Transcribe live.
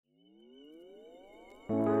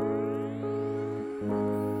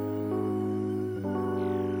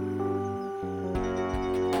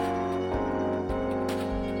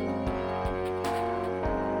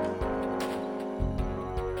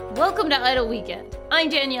Welcome to Idle Weekend. I'm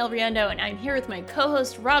Danielle Riendo, and I'm here with my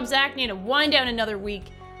co-host Rob Zachney to wind down another week.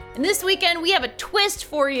 And this weekend, we have a twist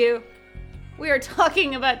for you. We are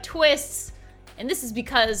talking about twists, and this is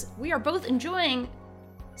because we are both enjoying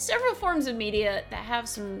several forms of media that have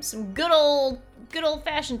some good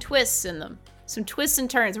old-fashioned twists in them. Some twists and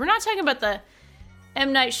turns. We're not talking about the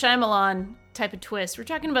M. Night Shyamalan type of twist. We're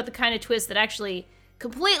talking about the kind of twist that actually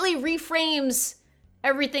completely reframes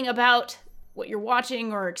everything about what you're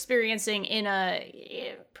watching or experiencing in a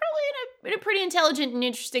pretty intelligent and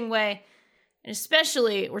interesting way. And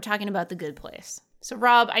especially, we're talking about The Good Place. So,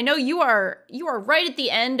 Rob, I know you are right at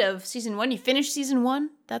the end of season 1. You finished season 1?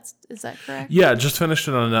 Is that correct? Yeah, just finished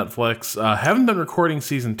it on Netflix. Haven't been recording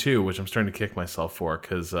season 2, which I'm starting to kick myself for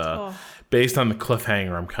because based on the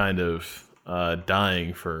cliffhanger, I'm kind of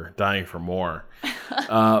dying for more.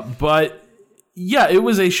 But yeah, it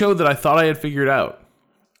was a show that I thought I had figured out.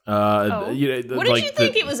 What did you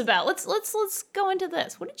think it was about? Let's go into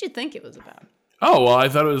this. What did you think it was about? Oh, well, I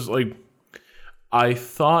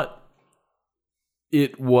thought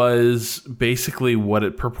it was basically what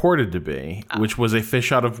it purported to be, which was a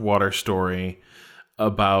fish out of water story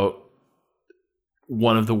about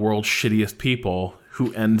one of the world's shittiest people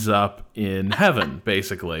who ends up in heaven,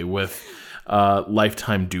 basically, with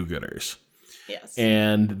lifetime do-gooders. Yes.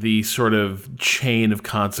 And the sort of chain of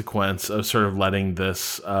consequence of sort of letting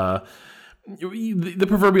this, the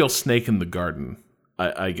proverbial snake in the garden,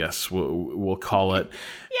 I guess we'll call it.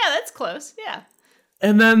 Yeah, that's close. Yeah.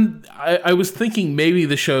 And then I was thinking maybe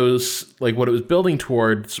the show's, like, what it was building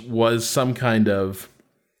towards was some kind of,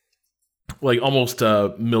 like, almost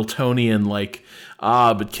a Miltonian, like,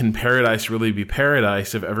 but can paradise really be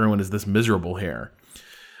paradise if everyone is this miserable here?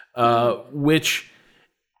 Which,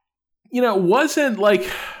 wasn't,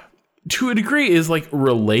 like, to a degree is, like,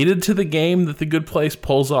 related to the game that The Good Place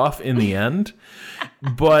pulls off in the end,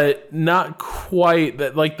 but not quite,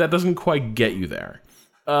 that doesn't quite get you there.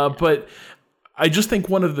 But I just think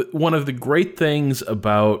one of the great things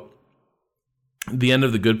about the end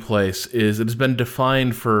of The Good Place is it has been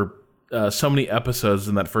defined for so many episodes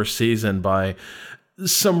in that first season by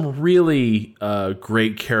some really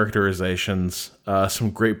great characterizations, some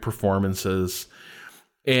great performances,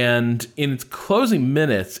 and in its closing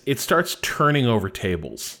minutes, it starts turning over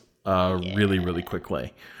tables really, really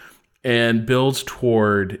quickly, and builds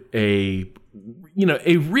toward a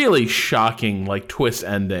really shocking, like, twist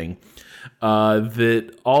ending.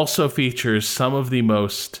 That also features some of the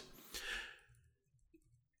most...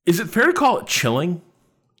 Is it fair to call it chilling?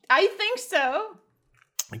 I think so.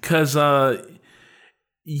 Because,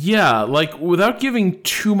 without giving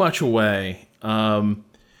too much away,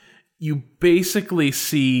 you basically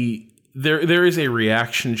see... There is a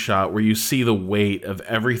reaction shot where you see the weight of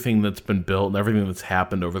everything that's been built and everything that's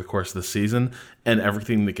happened over the course of the season and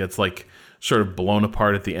everything that gets, like, sort of blown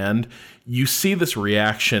apart at the end. You see this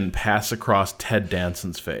reaction pass across Ted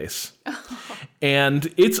Danson's face.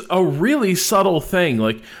 And it's a really subtle thing.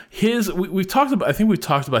 Like, we've talked about, I think we've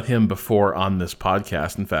talked about him before on this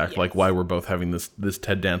podcast, in fact, yes. Like why we're both having this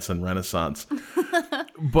Ted Danson renaissance.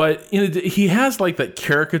 But he has, like, that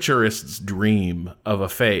caricaturist's dream of a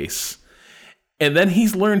face. And then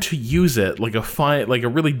he's learned to use it like a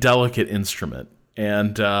really delicate instrument.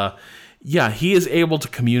 And he is able to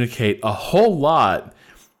communicate a whole lot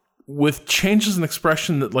with changes in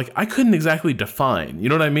expression that, like, I couldn't exactly define. You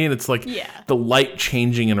know what I mean? It's like the light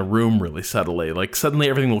changing in a room really subtly. Like, suddenly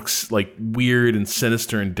everything looks, like, weird and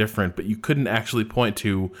sinister and different, but you couldn't actually point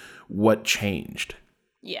to what changed.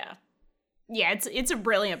 Yeah. Yeah, it's a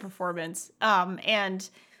brilliant performance. And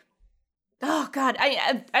oh god,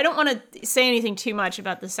 I don't want to say anything too much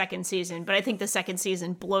about the second season, but I think the second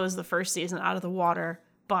season blows the first season out of the water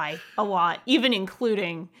by a lot, even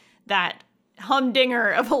including that humdinger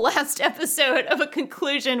of a last episode of a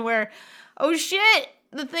conclusion where, oh shit,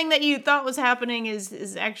 the thing that you thought was happening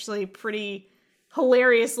is actually pretty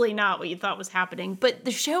hilariously not what you thought was happening. But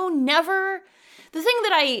the show never... The thing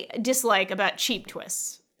that I dislike about cheap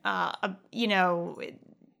twists,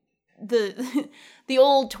 the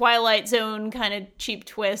old Twilight Zone kind of cheap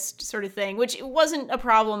twist sort of thing, which wasn't a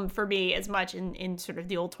problem for me as much in sort of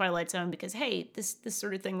the old Twilight Zone because, hey, this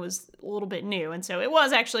sort of thing was a little bit new. And so it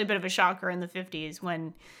was actually a bit of a shocker in the 50s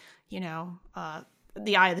when,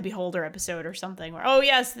 the Eye of the Beholder episode or something where, oh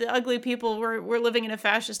yes, the ugly people, we're living in a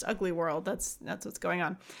fascist ugly world. That's what's going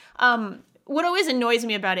on. What always annoys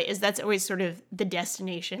me about it is that's always sort of the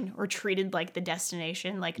destination or treated like the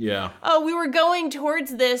destination. Like, oh, we were going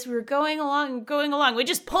towards this. We were going along. We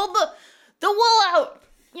just pulled the wool out,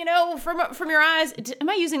 from your eyes. Am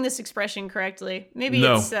I using this expression correctly? Maybe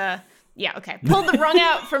no. It's Yeah, okay. Pulled the rug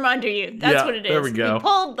out from under you. That's what it is. There we go. We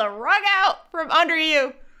pulled the rug out from under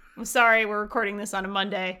you. I'm sorry, we're recording this on a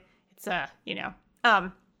Monday. It's,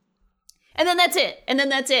 and then that's it.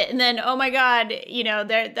 And then, oh my God,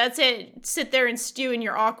 that's it. Sit there and stew in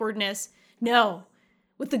your awkwardness. No.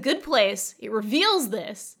 With The Good Place, it reveals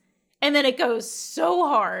this. And then it goes so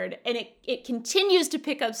hard, and it continues to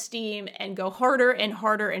pick up steam and go harder and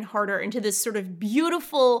harder and harder into this sort of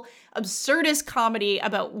beautiful, absurdist comedy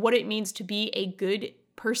about what it means to be a good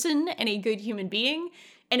person and a good human being.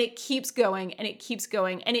 And it keeps going, and it keeps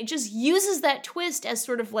going. And it just uses that twist as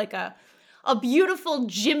sort of like a beautiful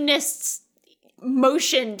gymnast's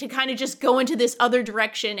motion to kind of just go into this other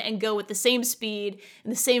direction and go with the same speed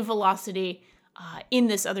and the same velocity in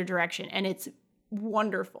this other direction. And it's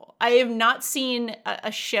wonderful. I have not seen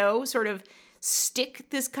a show sort of stick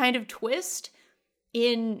this kind of twist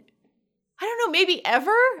in, I don't know, maybe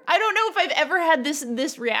ever. I don't know if I've ever had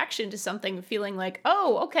this reaction to something, feeling like,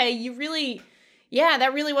 oh, okay, you really, yeah,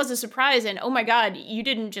 that really was a surprise. And oh my God, you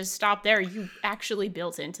didn't just stop there. You actually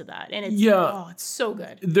built into that. And it's, it's so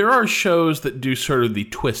good. There are shows that do sort of the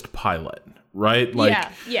twist pilot, right?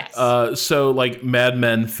 Yes. So like Mad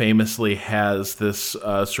Men famously has this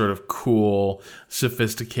sort of cool,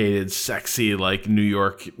 sophisticated, sexy, like New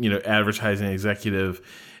York, advertising executive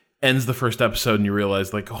ends the first episode and you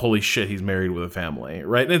realize like, holy shit, he's married with a family,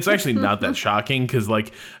 right? And it's actually not that shocking because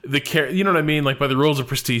like you know what I mean? Like by the rules of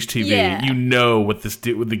prestige TV, you know what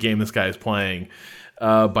the game this guy is playing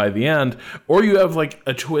by the end. Or you have like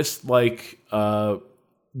a twist like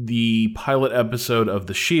the pilot episode of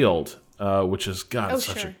The Shield, which is, God,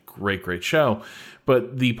 such a great show.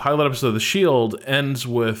 But the pilot episode of The Shield ends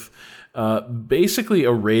with basically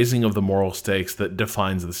a raising of the moral stakes that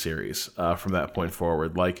defines the series from that point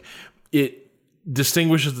forward. Like, it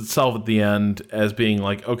distinguishes itself at the end as being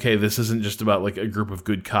like, okay, this isn't just about like a group of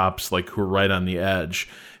good cops like who are right on the edge.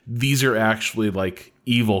 These are actually like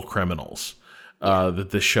evil criminals that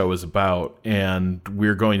this show is about, and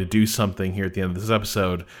we're going to do something here at the end of this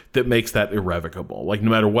episode that makes that irrevocable. Like, no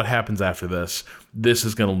matter what happens after this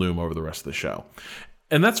is going to loom over the rest of the show.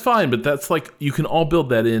 And that's fine, but that's like, you can all build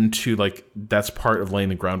that into like, that's part of laying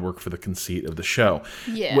the groundwork for the conceit of the show.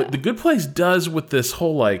 Yeah. What The Good Place does with this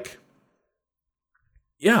whole like,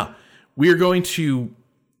 we are going to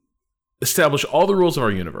establish all the rules of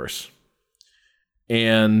our universe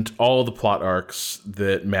and all the plot arcs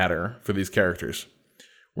that matter for these characters.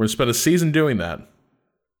 We're going to spend a season doing that.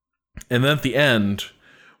 And then at the end,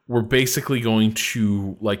 we're basically going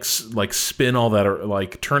to like spin all that, or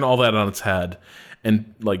like turn all that on its head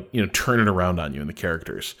and like, turn it around on you and the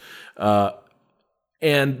characters.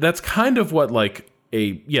 And that's kind of what like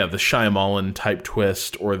the Shyamalan type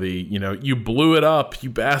twist, or the, you blew it up,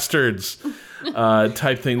 you bastards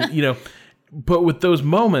type thing, But with those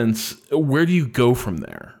moments, where do you go from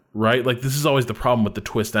there, right? Like, this is always the problem with the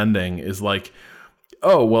twist ending, is like,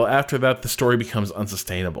 oh, well, after that, the story becomes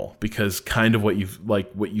unsustainable because kind of what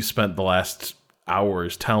you spent the last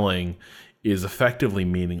hours telling is effectively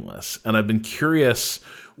meaningless. And I've been curious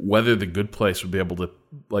whether The Good Place would be able to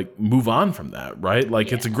like move on from that, right?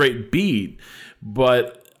 Like, it's a great beat,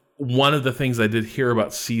 but one of the things I did hear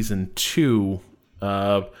about season 2,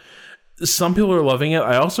 some people are loving it.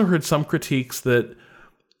 I also heard some critiques that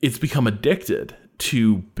it's become addicted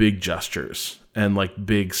to big gestures and like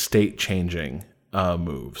big state changing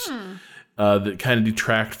moves that kind of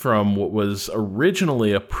detract from what was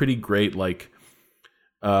originally a pretty great like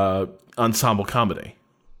ensemble comedy.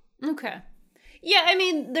 Okay. Yeah, I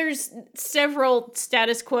mean, there's several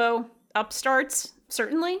status quo upstarts,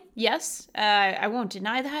 certainly. Yes, I won't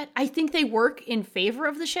deny that. I think they work in favor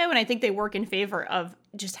of the show, and I think they work in favor of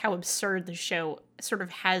just how absurd the show sort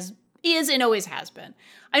of is and always has been.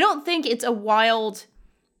 I don't think it's a wild...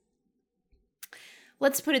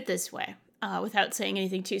 Let's put it this way, without saying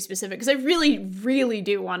anything too specific, because I really, really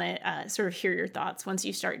do want to sort of hear your thoughts once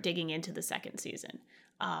you start digging into the second season.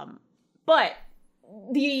 But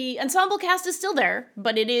the ensemble cast is still there,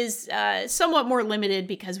 but it is somewhat more limited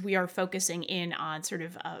because we are focusing in on sort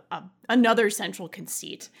of another central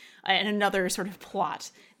conceit and another sort of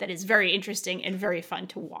plot that is very interesting and very fun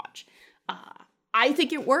to watch. I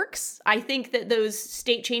think it works. I think that those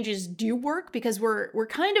state changes do work because we're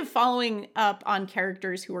kind of following up on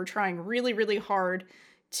characters who are trying really, really hard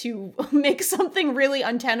to make something really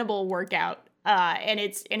untenable work out. And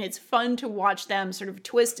it's fun to watch them sort of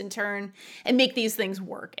twist and turn and make these things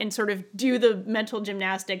work and sort of do the mental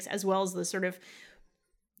gymnastics as well as the sort of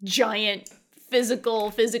giant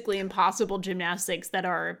physically impossible gymnastics that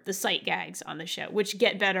are the sight gags on the show, which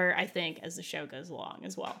get better, I think, as the show goes along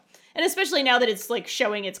as well. And especially now that it's like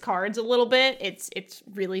showing its cards a little bit, it's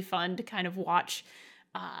really fun to kind of watch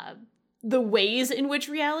the ways in which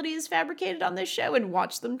reality is fabricated on this show and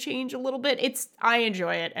watch them change a little bit. I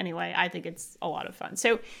enjoy it anyway. I think it's a lot of fun.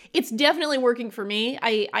 So it's definitely working for me.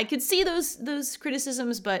 I could see those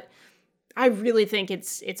criticisms, but I really think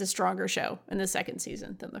it's a stronger show in the second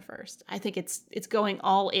season than the first. I think it's going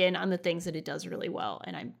all in on the things that it does really well,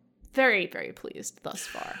 and I'm very, very pleased thus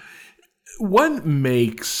far. What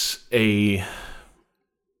makes a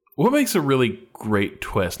really great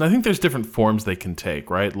twist? And I think there's different forms they can take,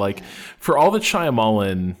 right? Like, for all that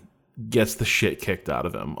Shyamalan gets the shit kicked out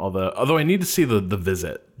of him, although I need to see the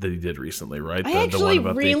Visit that he did recently, right? I actually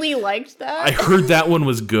really liked that. I heard that one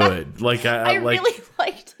was good. Like I really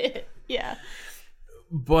liked it. Yeah.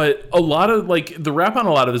 But a lot of, like, the rap on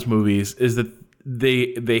a lot of his movies is that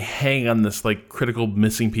they hang on this, like, critical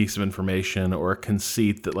missing piece of information or a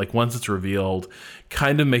conceit that, like, once it's revealed,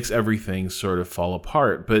 kind of makes everything sort of fall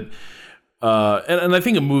apart. But and I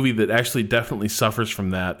think a movie that actually definitely suffers from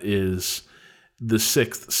that is The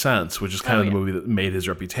Sixth Sense, which is kind of the movie that made his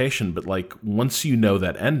reputation. But, like, once you know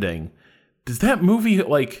that ending, does that movie,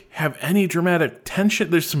 like, have any dramatic tension?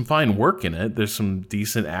 There's some fine work in it. There's some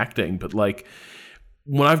decent acting. But, like,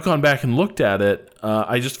 when I've gone back and looked at it,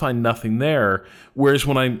 I just find nothing there. Whereas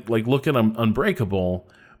when I, like, look at Unbreakable,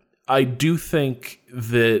 I do think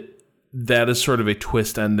that is sort of a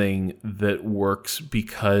twist ending that works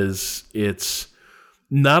because it's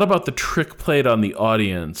not about the trick played on the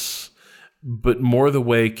audience, but more the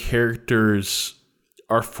way characters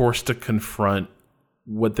are forced to confront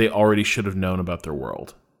what they already should have known about their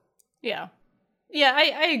world. Yeah. Yeah,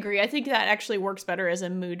 I agree. I think that actually works better as a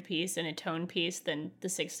mood piece and a tone piece than The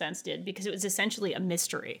Sixth Sense did, because it was essentially a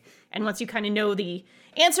mystery. And once you kind of know the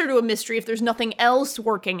answer to a mystery, if there's nothing else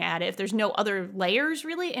working at it, if there's no other layers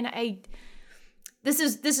really, and this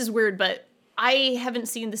is weird, but I haven't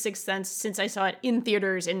seen The Sixth Sense since I saw it in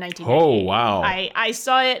theaters in 1998. Oh, wow. I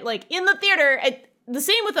saw it, like, in the theater. The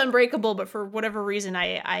same with Unbreakable, but for whatever reason,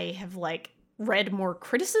 I have, like, read more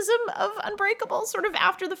criticism of Unbreakable sort of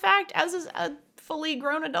after the fact as a fully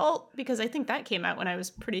grown adult, because I think that came out when I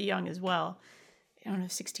was pretty young as well. I don't know,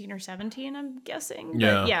 16 or 17, I'm guessing.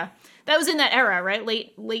 Yeah. But yeah. That was in that era, right?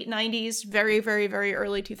 Late 90s, very, very, very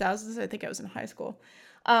early 2000s. I think I was in high school.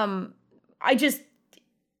 I just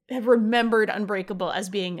have remembered Unbreakable as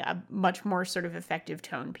being a much more sort of effective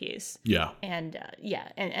tone piece. Yeah. And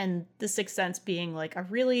and The Sixth Sense being like a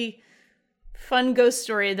really fun ghost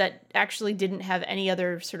story that actually didn't have any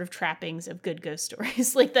other sort of trappings of good ghost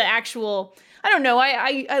stories. Like the actual, I don't know,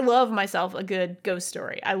 I love myself a good ghost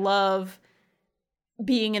story. I love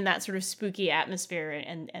being in that sort of spooky atmosphere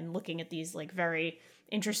and looking at these like very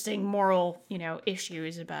interesting moral,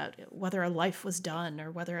 issues about whether a life was done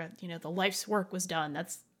or whether, the life's work was done.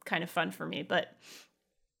 That's kind of fun for me. But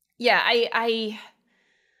yeah, I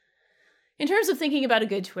in terms of thinking about a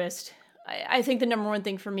good twist, I think the number one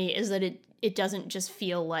thing for me is that it doesn't just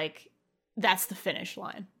feel like that's the finish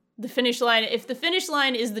line. The finish line, if the finish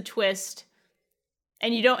line is the twist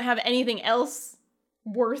and you don't have anything else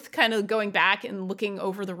worth kind of going back and looking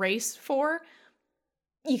over the race for,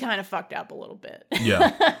 you kind of fucked up a little bit.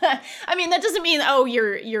 Yeah. I mean, that doesn't mean,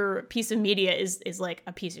 your piece of media is like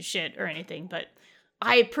a piece of shit or anything, but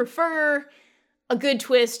I prefer a good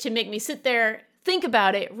twist to make me sit there, think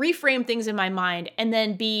about it, reframe things in my mind, and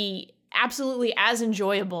then be absolutely as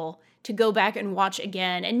enjoyable to go back and watch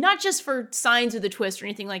again. And not just for signs of the twist or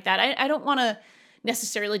anything like that. I don't want to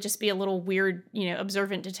necessarily just be a little weird,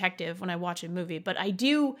 observant detective when I watch a movie, but I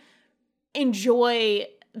do enjoy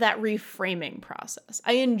that reframing process.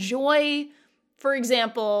 I enjoy, for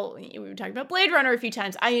example, we were talking about Blade Runner a few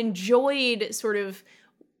times. I enjoyed sort of,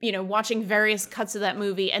 watching various cuts of that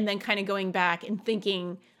movie and then kind of going back and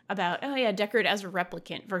thinking about, oh yeah, Deckard as a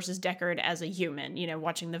replicant versus Deckard as a human,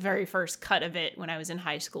 watching the very first cut of it when I was in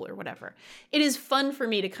high school or whatever. It is fun for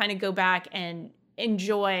me to kind of go back and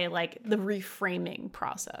enjoy like the reframing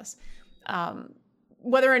process.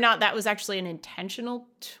 Whether or not that was actually an intentional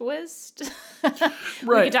twist, right.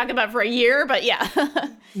 We could talk about for a year, but yeah.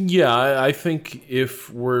 Yeah, I think if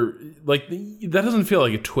we're like, that doesn't feel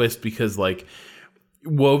like a twist because like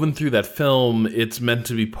woven through that film, it's meant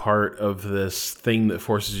to be part of this thing that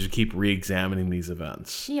forces you to keep re-examining these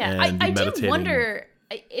events. Yeah, I do wonder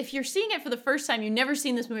if you're seeing it for the first time, you've never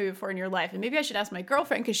seen this movie before in your life, and maybe I should ask my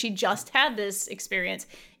girlfriend because she just had this experience,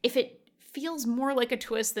 if it feels more like a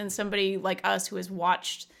twist than somebody like us who has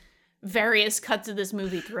watched various cuts of this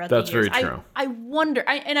movie throughout the years. That's very true. I wonder,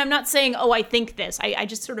 and I'm not saying, I think this. I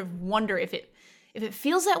just sort of wonder if it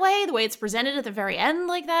feels that way, the way it's presented at the very end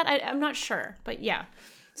like that. I'm not sure, but yeah.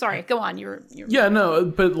 Sorry, go on. Yeah, no,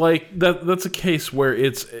 but like that's a case where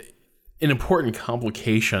it's an important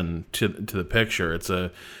complication to the picture. It's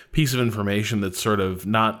a piece of information that's sort of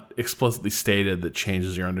not explicitly stated that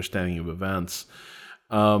changes your understanding of events.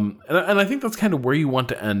 And I think that's kind of where you want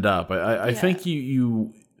to end up. I think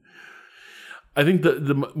I think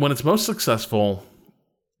the when it's most successful,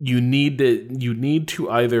 you need to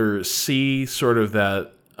either see sort of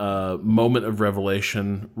that moment of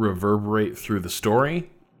revelation reverberate through the story,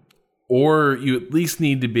 or you at least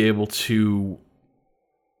need to be able to.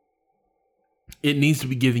 It needs to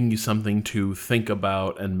be giving you something to think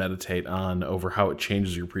about and meditate on over how it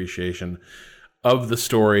changes your appreciation of the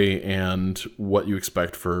story and what you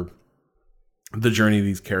expect for the journey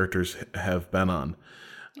these characters have been on.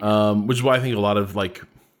 Which is why I think a lot of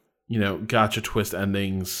gotcha twist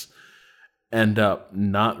endings end up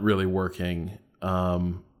not really working,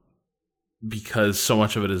 because so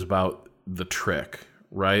much of it is about the trick,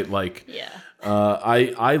 right?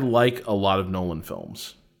 I like a lot of Nolan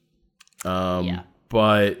films.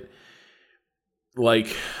 But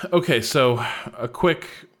okay, so a quick.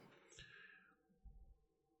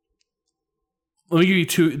 Let me give you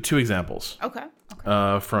two examples. Okay.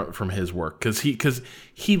 From his work, because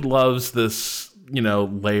he loves this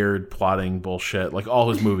layered plotting bullshit. Like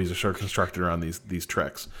all his movies are sort of constructed around these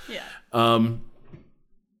tricks. Yeah.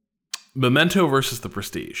 Memento versus The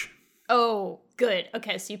Prestige. Oh, good.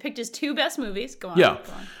 Okay, so you picked his two best movies. Go on. Yeah.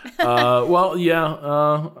 Go on. Well,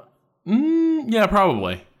 yeah. Yeah,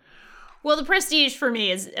 probably. Well, The Prestige for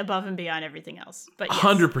me is above and beyond everything else. But yes.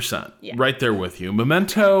 100%. Yeah. Right there with you.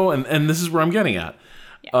 Memento, and this is where I'm getting at.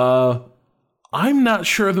 Yeah. I'm not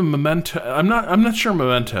sure I'm not sure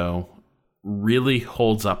Memento really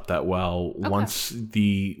holds up that well once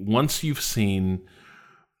you've seen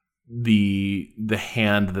the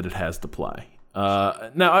hand that it has to play.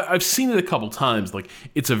 Now I've seen it a couple times. Like,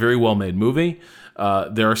 it's a very well made movie.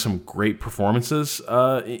 There are some great performances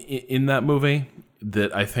in that movie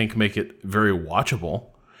that I think make it very watchable.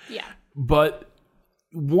 Yeah. But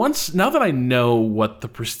now that I know what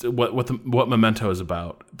Memento is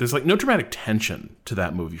about, there's no dramatic tension to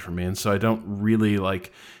that movie for me, and so I don't really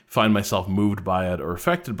find myself moved by it or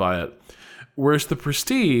affected by it. Whereas The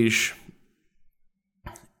Prestige,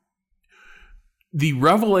 the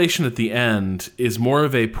revelation at the end is more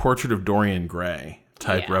of a Portrait of Dorian Gray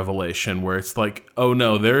type revelation, where it's oh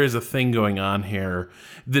no, there is a thing going on here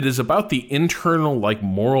that is about the internal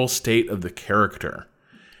moral state of the character.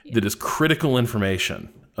 That is critical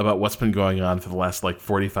information about what's been going on for the last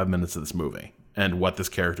 45 minutes of this movie and what this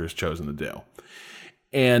character has chosen to do.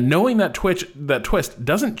 And knowing that twist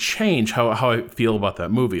doesn't change how I feel about that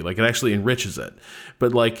movie. It actually enriches it.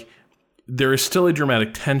 But there is still a dramatic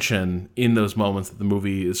tension in those moments that the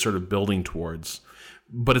movie is sort of building towards.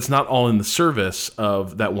 But it's not all in the service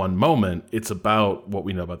of that one moment. It's about what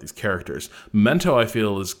we know about these characters. Memento, I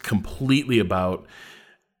feel, is completely about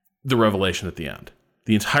the revelation at the end.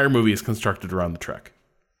 The entire movie is constructed around the trick.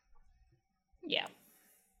 Yeah.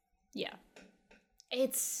 Yeah.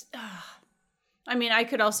 It's... I mean, I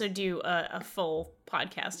could also do a full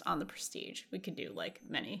podcast on The Prestige. We could do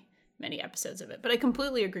many, many episodes of it. But I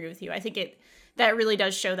completely agree with you. I think that really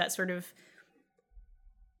does show that sort of...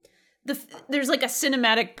 There's a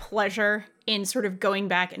cinematic pleasure in sort of going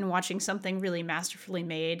back and watching something really masterfully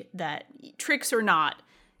made, that tricks or not,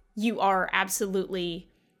 you are absolutely...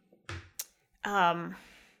 you're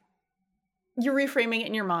reframing it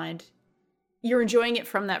in your mind. You're enjoying it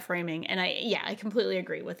from that framing. And I completely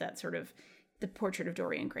agree with that sort of the Portrait of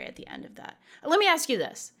Dorian Gray at the end of that. Let me ask you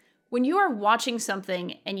this. When you are watching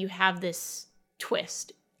something and you have this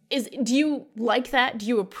twist, do you like that? Do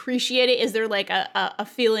you appreciate it? Is there a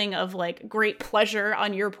feeling of great pleasure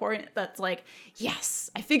on your part that's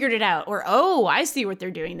yes, I figured it out, or oh, I see what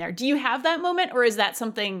they're doing there? Do you have that moment, or is that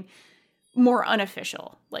something more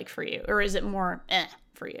unofficial for you, or is it more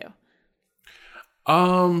for you?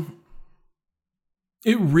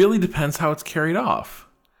 It really depends how it's carried off.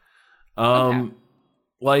 An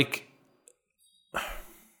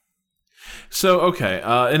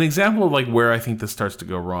example of where I think this starts to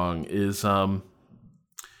go wrong is I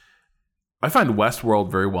find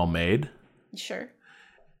Westworld very well made. Sure.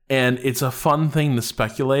 And it's a fun thing to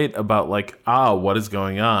speculate about what is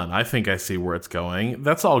going on? I think I see where it's going.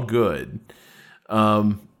 That's all good.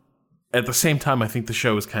 At the same time, I think the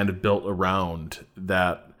show is kind of built around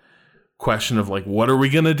that question of what are we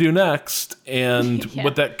going to do next? And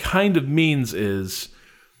what that kind of means is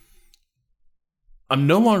I'm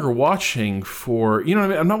no longer watching for,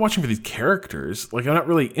 I'm not watching for these characters. I'm not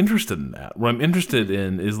really interested in that. What I'm interested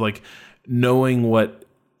in is knowing what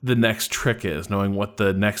the next trick is, knowing what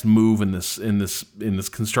the next move in this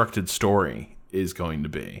constructed story is going to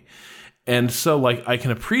be. And so, like, I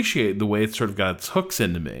can appreciate the way it sort of got its hooks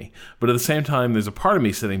into me, but at the same time, there's a part of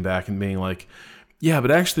me sitting back and being like, yeah,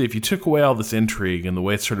 but actually, if you took away all this intrigue and the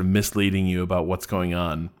way it's sort of misleading you about what's going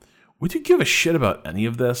on, would you give a shit about any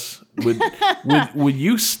of this? Would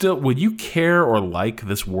you care or like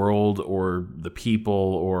this world or the people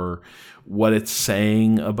or what it's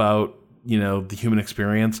saying about, you know, the human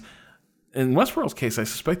experience? In Westworld's case, I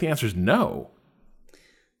suspect the answer is no.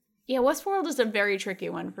 Yeah, Westworld is a very tricky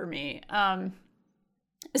one for me.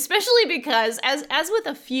 Especially because as with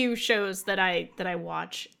a few shows that I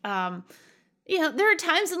watch, you know, there are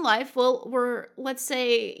times in life where, let's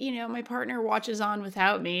say, you know, my partner watches on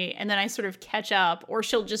without me and then I sort of catch up, or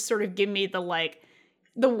she'll just sort of give me the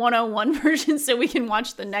 101 version so we can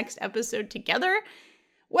watch the next episode together.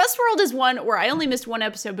 Westworld is one where I only missed one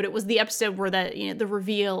episode, but it was the episode where the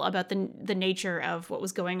reveal about the nature of what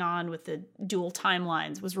was going on with the dual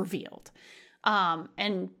timelines was revealed.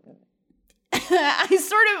 And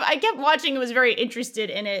I kept watching and was very interested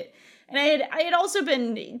in it. And I had also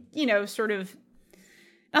been, you know, sort of,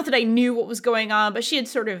 not that I knew what was going on, but she had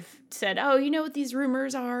sort of said, oh, you know what these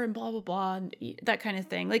rumors are and blah, blah, blah, and that kind of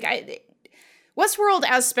thing. Westworld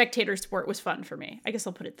as spectator sport was fun for me. I guess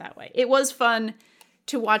I'll put it that way. It was fun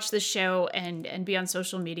to watch the show and be on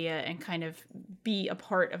social media and kind of be a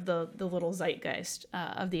part of the little zeitgeist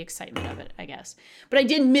of the excitement of it, I guess. But I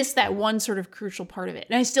did miss that one sort of crucial part of it.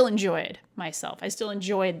 And I still enjoyed myself. I still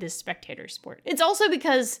enjoyed this spectator sport. It's also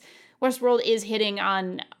because Westworld is hitting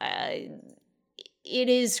on, it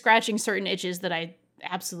is scratching certain itches that I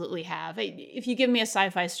absolutely have. If you give me a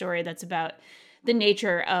sci-fi story that's about the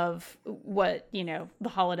nature of what, you know, the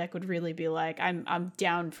holodeck would really be like, I'm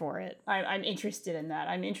down for it. I'm interested in that.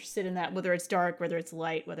 I'm interested in that, whether it's dark, whether it's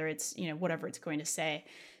light, whether it's, you know, whatever it's going to say.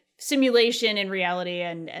 Simulation and reality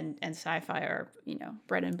and sci-fi are, you know,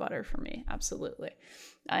 bread and butter for me. Absolutely.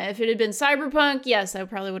 If it had been cyberpunk, yes, I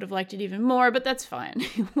probably would have liked it even more, but that's fine.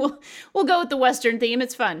 We'll go with the Western theme.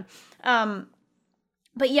 It's fun.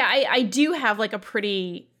 But yeah, I do have like a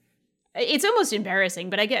pretty, it's almost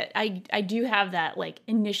embarrassing, but I do have that like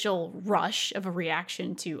initial rush of a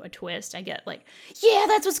reaction to a twist. I get like, yeah,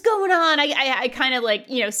 that's what's going on. I kind of like,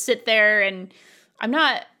 you know, sit there and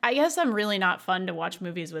I guess I'm really not fun to watch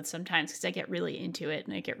movies with sometimes because I get really into it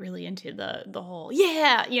and I get really into the whole,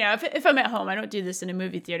 yeah, you know, if I'm at home, I don't do this in a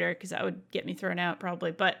movie theater because that would get me thrown out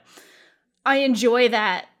probably, but I enjoy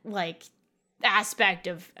that like aspect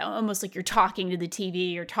of almost like you're talking to the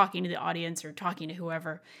TV or talking to the audience or talking to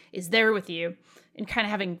whoever is there with you and kind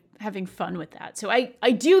of having fun with that. So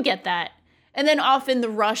I do get that. And then often the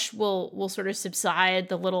rush will sort of subside.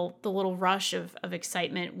 The little rush of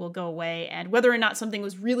excitement will go away. And whether or not something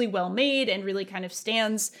was really well made and really kind of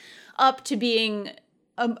stands up to being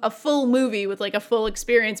a full movie with like a full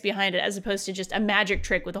experience behind it, as opposed to just a magic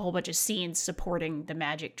trick with a whole bunch of scenes supporting the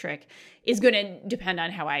magic trick, is going to depend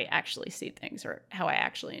on how I actually see things or how I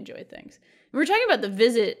actually enjoy things. We were talking about The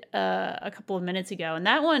Visit a couple of minutes ago, and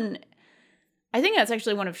that one, I think that's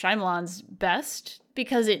actually one of Shyamalan's best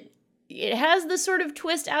because it has this sort of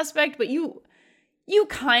twist aspect, but you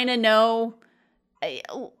kind of know,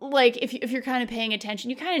 like if you're kind of paying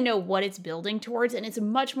attention, you kind of know what it's building towards, and it's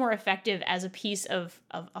much more effective as a piece of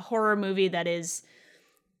a horror movie that is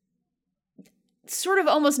sort of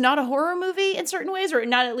almost not a horror movie in certain ways, or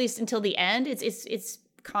not at least until the end. It's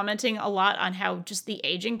commenting a lot on how just the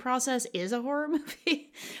aging process is a horror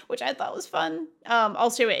movie, which I thought was fun.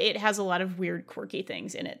 Also, it has a lot of weird, quirky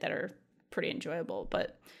things in it that are pretty enjoyable,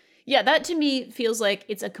 but yeah, that to me feels like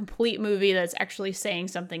it's a complete movie that's actually saying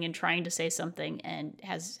something and trying to say something and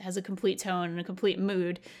has a complete tone and a complete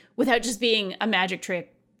mood without just being a magic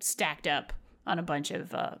trick stacked up on a bunch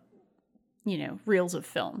of, reels of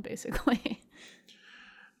film, basically.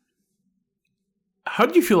 How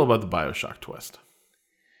did you feel about the BioShock twist?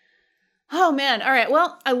 Oh, man. All right.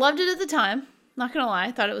 Well, I loved it at the time. Not going to lie.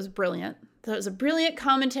 I thought it was brilliant. That was a brilliant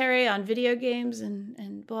commentary on video games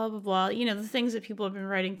and blah, blah, blah. You know, the things that people have been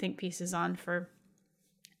writing think pieces on for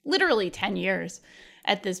literally 10 years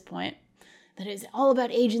at this point. That is all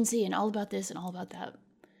about agency and all about this and all about that.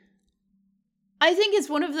 I think it's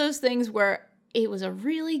one of those things where it was a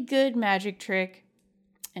really good magic trick,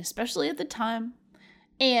 especially at the time.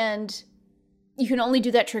 And you can only do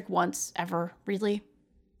that trick once ever, really.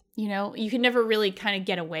 You know, you can never really kind of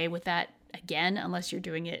get away with that again, unless you're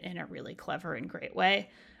doing it in a really clever and great way.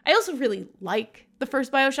 I also really like the first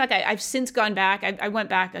BioShock. I've since gone back. I went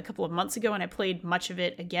back a couple of months ago and I played much of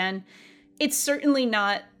it again. It's certainly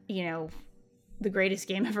not, the greatest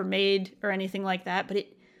game ever made or anything like that, but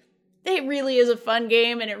it really is a fun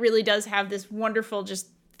game, and it really does have this wonderful, just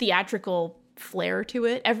theatrical flair to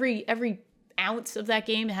it. Every ounce of that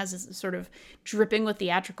game has this sort of dripping with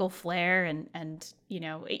theatrical flair, and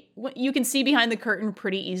you can see behind the curtain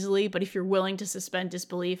pretty easily, but if you're willing to suspend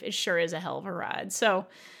disbelief, it sure is a hell of a ride. So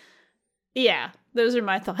yeah, those are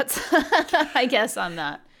my thoughts, I guess, on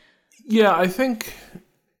that. Yeah, I think,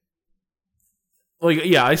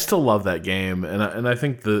 I still love that game, and I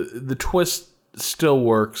think the twist still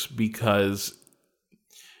works because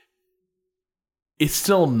it's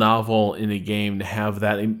still novel in a game to have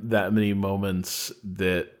that many moments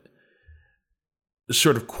that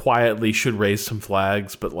sort of quietly should raise some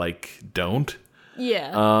flags, but don't.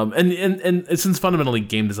 Yeah. And since fundamentally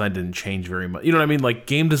game design didn't change very much, you know what I mean? Like,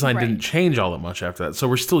 game design Right. didn't change all that much after that. So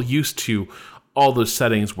we're still used to all those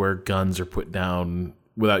settings where guns are put down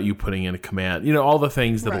without you putting in a command. You know, all the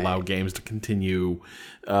things that Right. allow games to continue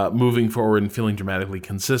moving forward and feeling dramatically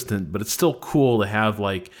consistent. But it's still cool to have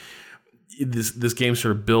this game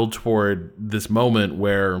sort of build toward this moment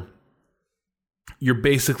where you're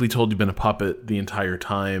basically told you've been a puppet the entire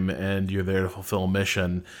time and you're there to fulfill a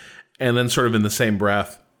mission, and then sort of in the same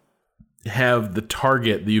breath have the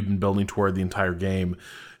target that you've been building toward the entire game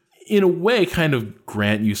in a way kind of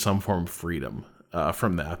grant you some form of freedom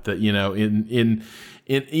from that at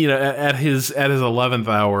his 11th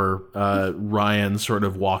hour, Ryan sort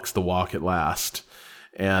of walks the walk at last,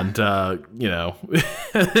 and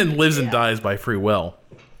and lives and dies by free will.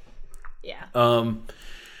 Yeah.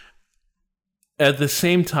 At the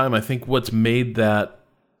same time, I think what's made that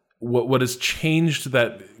what has changed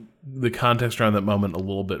the context around that moment a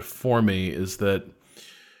little bit for me is that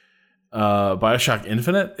BioShock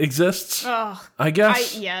Infinite exists. Oh, I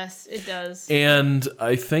guess. Yes, it does. And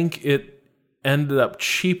I think it ended up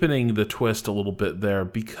cheapening the twist a little bit there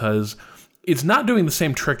because it's not doing the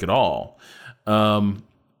same trick at all.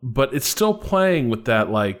 But it's still playing with that,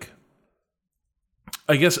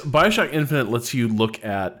 I guess BioShock Infinite lets you look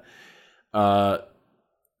at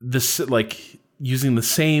this, using the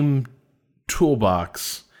same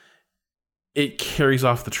toolbox, it carries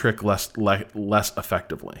off the trick less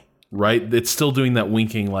effectively. Right? It's still doing that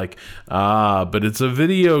winking but it's a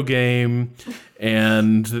video game,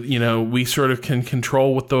 and we sort of can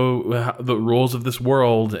control what the rules of this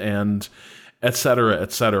world, and et cetera,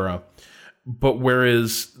 et cetera. But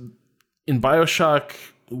whereas in BioShock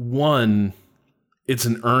 1, it's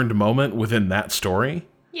an earned moment within that story.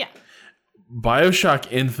 Yeah. BioShock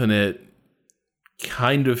Infinite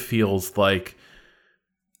kind of feels like,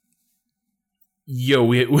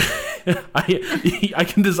 I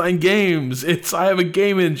can design games. I have a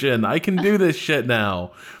game engine. I can do this shit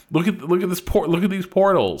now. Look at this look at these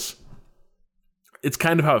portals. It's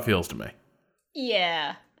kind of how it feels to me.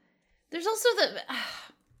 Yeah. There's also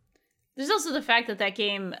the fact that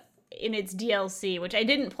game in its DLC, which I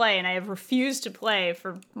didn't play and I have refused to play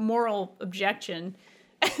for moral objection,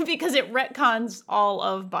 because it retcons all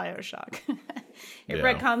of BioShock. It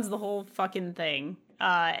retcons the whole fucking thing.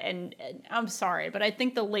 And I'm sorry, but I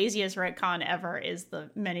think the laziest retcon ever is the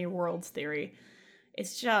many worlds theory.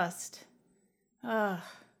 It's just,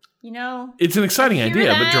 It's an exciting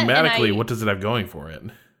idea, but dramatically, what does it have going for it?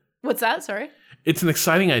 What's that? Sorry? It's an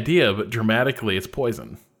exciting idea, but dramatically, it's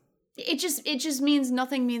poison. It just means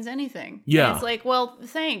nothing means anything. Yeah. And it's like, well,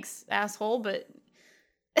 thanks, asshole, but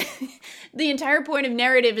the entire point of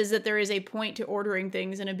narrative is that there is a point to ordering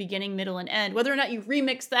things in a beginning, middle, and end. Whether or not you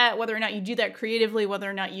remix that, whether or not you do that creatively, whether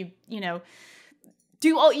or not you can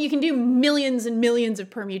do millions and millions of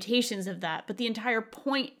permutations of that. But the entire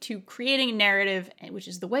point to creating a narrative, which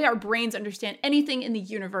is the way our brains understand anything in the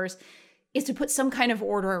universe, is to put some kind of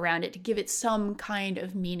order around it, to give it some kind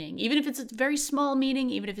of meaning. Even if it's a very small meaning,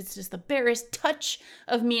 even if it's just the barest touch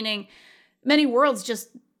of meaning, Many Worlds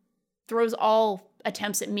just throws all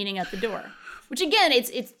attempts at meaning at the door. Which again,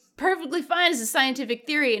 it's perfectly fine as a scientific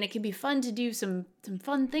theory, and it can be fun to do some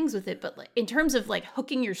fun things with it, but in terms of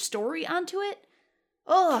hooking your story onto it,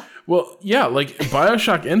 oh. Well, yeah,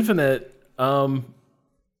 BioShock Infinite,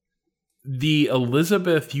 the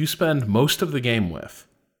Elizabeth you spend most of the game with,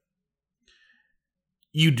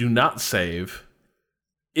 you do not save.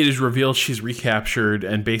 It is revealed she's recaptured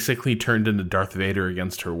and basically turned into Darth Vader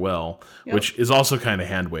against her will, which is also kind of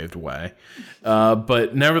hand-waved away.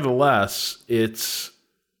 But nevertheless, it's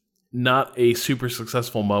not a super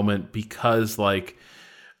successful moment because,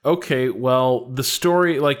 okay, well, the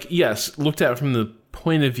story, yes, looked at from the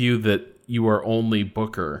point of view that you are only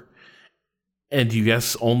Booker, and you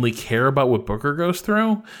only care about what Booker goes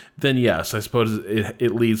through, then yes, I suppose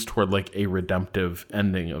it leads toward a redemptive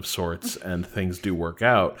ending of sorts, and things do work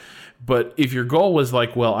out. But if your goal was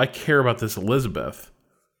well, I care about this Elizabeth,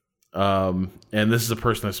 and this is a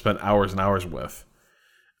person I've spent hours and hours with.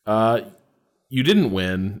 You didn't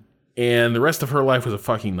win, and the rest of her life was a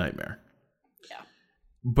fucking nightmare. Yeah.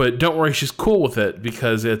 But don't worry, she's cool with it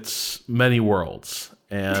because it's many worlds,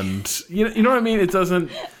 and you know what I mean. It doesn't.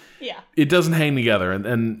 Yeah. It doesn't hang together,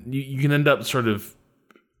 and you can end up sort of,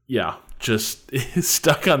 just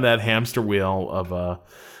stuck on that hamster wheel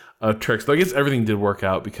of tricks. Though I guess everything did work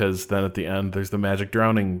out because then at the end there's the magic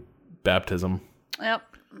drowning baptism. Yep.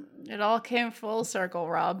 It all came full circle,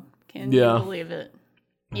 Rob. Can you believe it?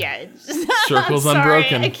 Yeah. It's Circle's I'm sorry,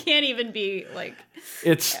 unbroken. I can't even be like.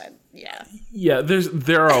 It's yeah. Yeah.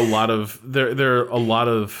 There are a lot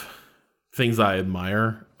of things I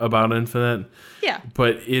admire about Infinite. Yeah.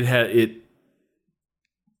 But it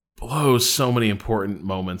blows so many important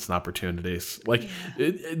moments and opportunities. Like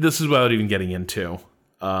this is without even getting into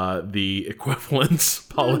the equivalence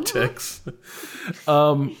politics.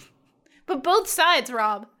 But both sides,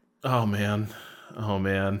 Rob. Oh man.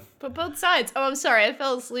 But both sides. Oh, I'm sorry. I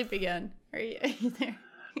fell asleep again. Are you there?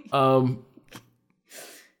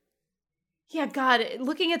 Yeah, God.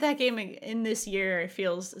 Looking at that game in this year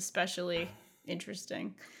feels especially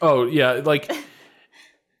interesting. Oh, yeah. Like,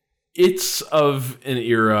 it's of an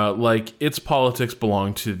era, like, its politics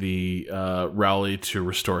belong to the rally to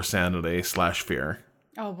restore sanity / fear.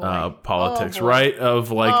 Oh, boy. Politics, oh, boy. Right?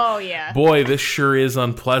 Of like, oh, yeah. Boy, this sure is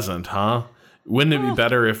unpleasant, huh? Wouldn't it be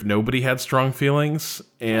better if nobody had strong feelings?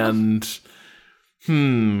 And,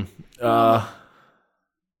 yeah,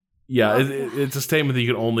 it's a statement that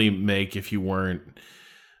you could only make if you weren't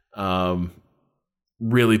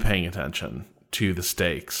really paying attention to the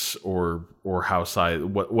stakes or how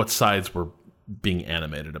what sides were being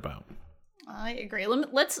animated about. I agree.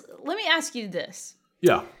 Let me ask you this.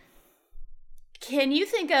 Yeah. Can you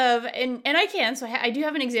think of, and I can, so I do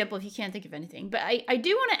have an example if you can't think of anything, but I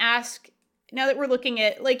do want to ask, now that we're looking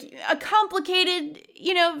at like a complicated,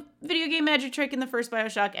 video game magic trick in the first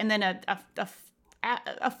BioShock and then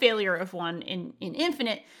a failure of one in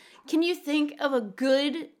Infinite, can you think of a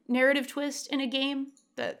good narrative twist in a game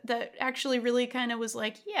that actually really kind of was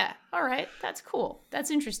like, yeah, all right, that's cool,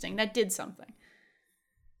 that's interesting, that did something?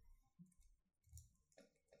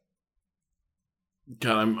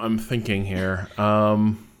 God, I'm thinking here.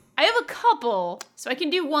 I have a couple, so I can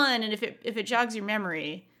do one, and if it jogs your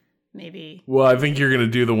memory, maybe. Well, I think you're gonna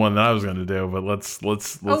do the one that I was gonna do, but let's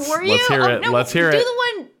hear it. No, let's hear it. Do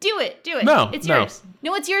the one. Do it. No, it's yours.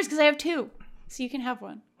 No, it's yours because I have two, so you can have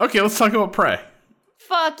one. Okay, let's talk about Prey.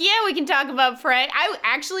 Fuck yeah, we can talk about Prey. I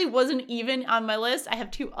actually wasn't even on my list. I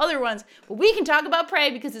have two other ones, but we can talk about Prey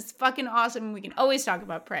because it's fucking awesome, and we can always talk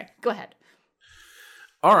about Prey. Go ahead.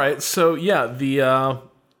 All right, so yeah,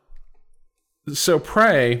 so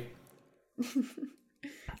Prey,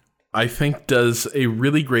 I think, does a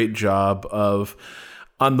really great job of,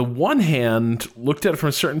 on the one hand, looked at it from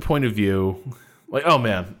a certain point of view, like, oh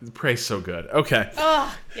man, Prey's so good. Okay.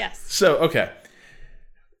 Oh, yes. So, okay.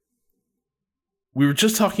 We were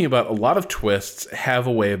just talking about a lot of twists have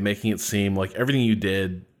a way of making it seem like everything you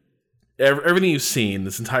did, everything you've seen,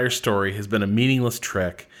 this entire story has been a meaningless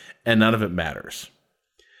trick and none of it matters.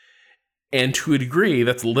 And to a degree,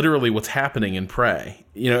 that's literally what's happening in Prey.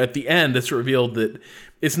 At the end, it's revealed that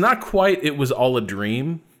it's not quite it was all a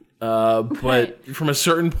dream, but from a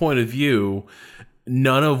certain point of view,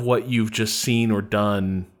 none of what you've just seen or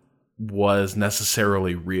done was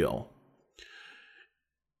necessarily real.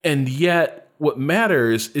 And yet, what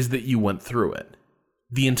matters is that you went through it.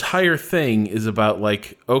 The entire thing is about,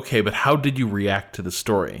 like, okay, but how did you react to the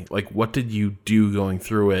story? Like, what did you do going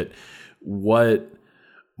through it? What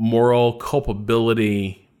moral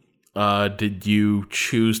culpability did you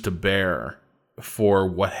choose to bear for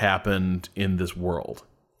what happened in this world?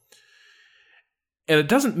 And it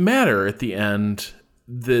doesn't matter at the end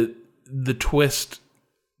that the twist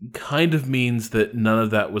kind of means that none of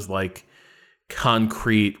that was like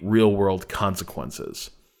concrete real world consequences,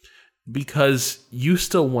 because you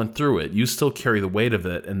still went through it. You still carry the weight of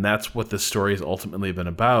it. And that's what this story has ultimately been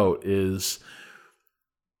about, is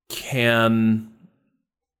can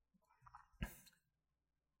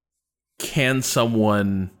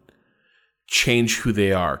someone change who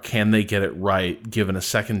they are? Can they get it right, given a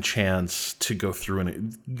second chance to go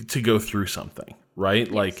through something, right?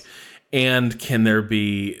 Yes. Like, and can there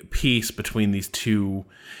be peace between these two?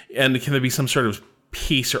 And can there be some sort of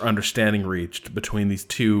peace or understanding reached between these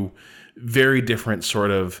two very different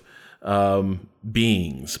sort of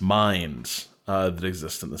beings, minds that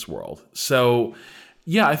exist in this world? So,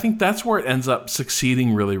 yeah, I think that's where it ends up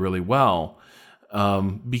succeeding really, really well.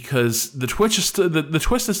 Because the twist is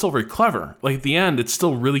still very clever. Like, at the end, it's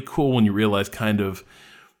still really cool when you realize kind of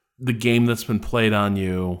the game that's been played on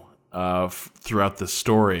you throughout the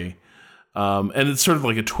story. And it's sort of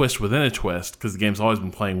like a twist within a twist, because the game's always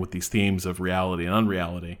been playing with these themes of reality and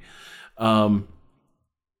unreality. And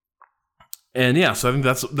yeah, so I think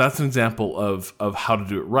that's an example of how to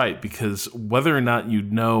do it right, because whether or not you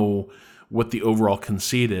know what the overall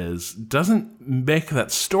conceit is doesn't make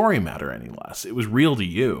that story matter any less. It was real to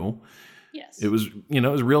you. Yes. It was, it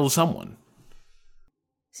was real to someone.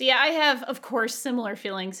 So yeah, I have, of course, similar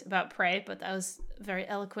feelings about Prey, but that was very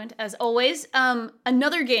eloquent, as always.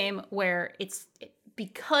 Another game where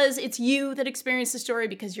because it's you that experience the story,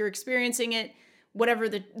 because you're experiencing it, whatever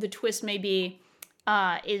the twist may be,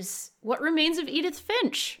 is What Remains of Edith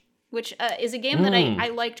Finch, which is a game that I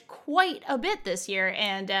liked quite a bit this year.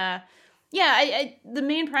 And the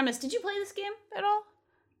main premise, did you play this game at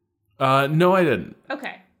all? No, I didn't.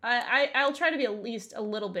 Okay. I'll try to be at least a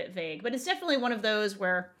little bit vague, but it's definitely one of those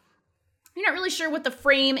where you're not really sure what the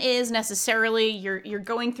frame is necessarily. You're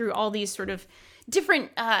going through all these sort of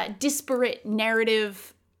different disparate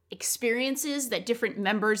narrative experiences that different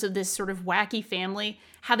members of this sort of wacky family,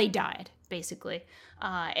 how they died, basically.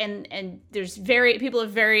 And there's people of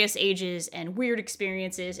various ages and weird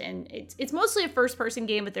experiences, and it's mostly a first-person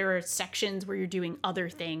game, but there are sections where you're doing other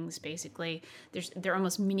things, basically. They're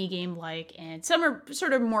almost mini-game-like, and some are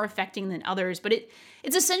sort of more affecting than others, but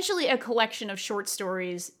it's essentially a collection of short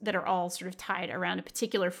stories that are all sort of tied around a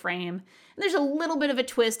particular frame. And there's a little bit of a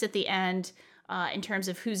twist at the end in terms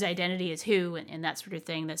of whose identity is who, and that sort of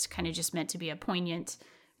thing that's kind of just meant to be a poignant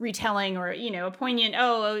retelling, or a poignant,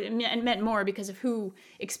 it meant more because of who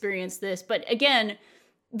experienced this. But again,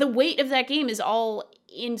 the weight of that game is all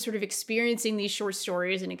in sort of experiencing these short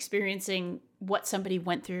stories and experiencing what somebody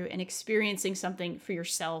went through and experiencing something for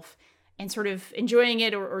yourself and sort of enjoying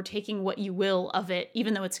it or taking what you will of it,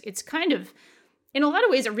 even though it's kind of, in a lot of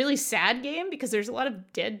ways, a really sad game because there's a lot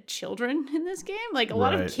of dead children in this game. Like, a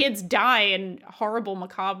lot of kids die in horrible,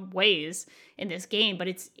 macabre ways in this game, but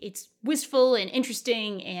it's wistful and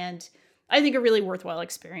interesting, and I think a really worthwhile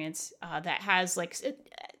experience that has,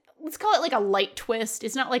 let's call it like a light twist.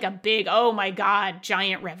 It's not like a big, oh my god,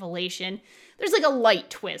 giant revelation. There's like a light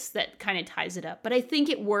twist that kind of ties it up, but I think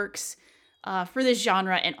it works for this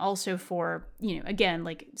genre, and also for, again,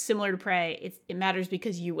 like similar to Prey, it matters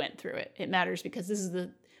because you went through it. It matters because this is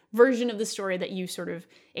the version of the story that you sort of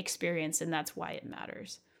experienced, and that's why it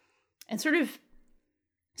matters. And sort of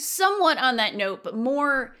somewhat on that note, but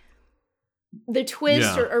more the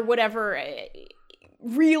twist or whatever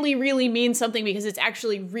really, really means something because it's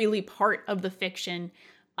actually really part of the fiction,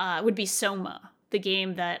 would be Soma, the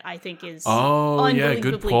game that I think is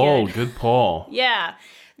unbelievably good pull. Yeah.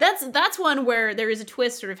 That's one where there is a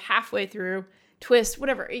twist sort of halfway through,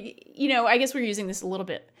 whatever. I guess we're using this a little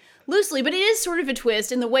bit loosely, but it is sort of a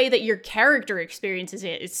twist in the way that your character experiences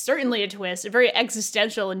it. It's certainly a twist, a very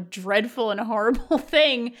existential and dreadful and horrible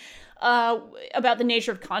thing about the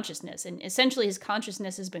nature of consciousness. And essentially his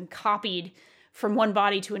consciousness has been copied from one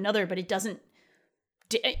body to another, but it doesn't,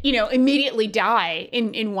 immediately die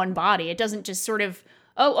in one body. It doesn't just sort of,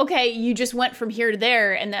 oh, okay, you just went from here to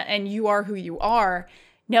there and you are who you are.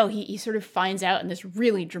 No, he sort of finds out in this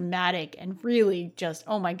really dramatic and really just,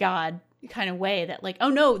 oh my God, kind of way that, like, oh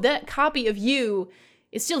no, that copy of you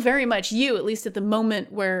is still very much you, at least at the moment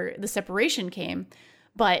where the separation came.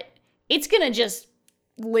 But it's going to just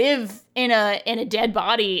live in a dead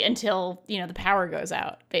body until, the power goes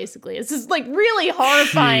out, basically. It's just like really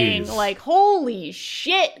horrifying, like, holy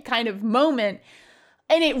shit kind of moment.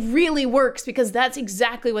 And it really works because that's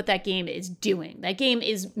exactly what that game is doing. That game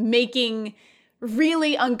is making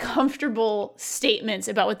really uncomfortable statements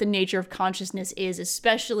about what the nature of consciousness is,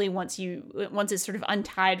 especially once it's sort of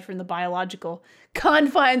untied from the biological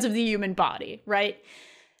confines of the human body, right?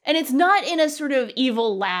 And it's not in a sort of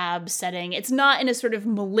evil lab setting. It's not in a sort of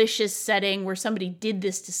malicious setting where somebody did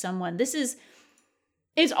this to someone.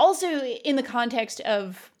 It's also in the context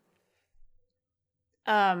of,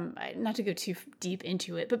 not to go too deep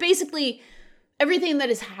into it, but basically everything that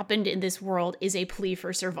has happened in this world is a plea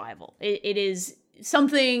for survival. It is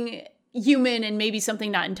something human and maybe something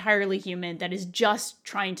not entirely human that is just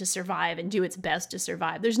trying to survive and do its best to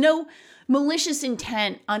survive. There's no malicious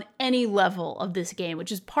intent on any level of this game,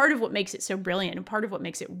 which is part of what makes it so brilliant and part of what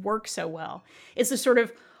makes it work so well. It's the sort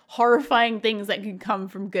of horrifying things that can come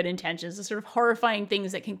from good intentions, the sort of horrifying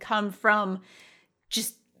things that can come from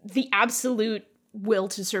just the absolute will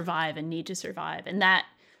to survive and need to survive. And that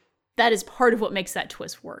is part of what makes that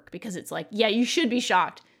twist work, because it's like, yeah, you should be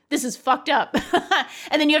shocked. This is fucked up.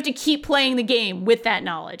 And then you have to keep playing the game with that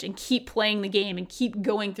knowledge and keep playing the game and keep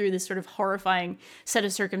going through this sort of horrifying set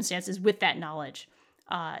of circumstances with that knowledge.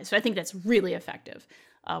 So I think that's really effective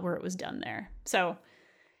where it was done there. So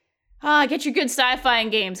Get your good sci-fi in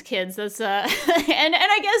games, kids. That's and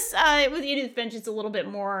I guess with Edith Finch, it's a little bit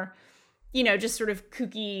more, just sort of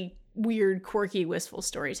kooky, weird, quirky, wistful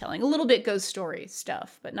storytelling. A little bit ghost story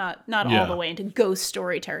stuff, but not all the way into ghost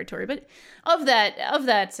story territory. But of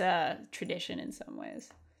that tradition in some ways.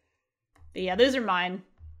 But yeah, those are mine.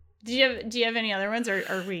 Do you have any other ones, or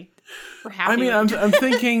are we're happy? I mean, I'm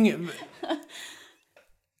thinking.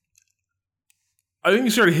 I think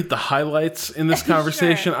you sort of hit the highlights in this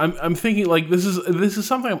conversation. Sure. I'm thinking like this is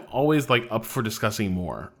something I'm always like up for discussing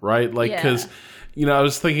more, right? Like because I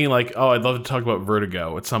was thinking like, oh, I'd love to talk about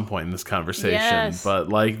Vertigo at some point in this conversation, but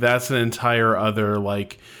like that's an entire other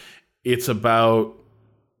like it's about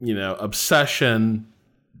obsession,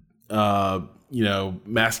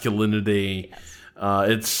 masculinity.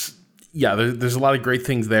 Yes. There's a lot of great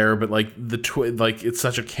things there, but like like it's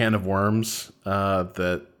such a can of worms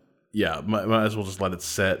that. Yeah, might as well just let it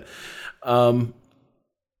sit. I'm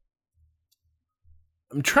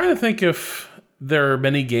trying to think if there are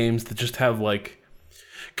many games that just have like,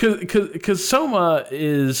 because Soma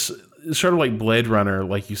is sort of like Blade Runner,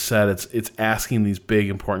 like you said. It's asking these big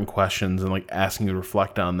important questions and like asking you to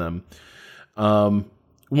reflect on them. One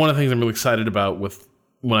of the things I'm really excited about with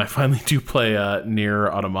when I finally do play Nier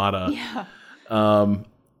Automata. Yeah.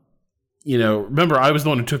 Remember I was the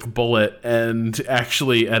one who took a bullet and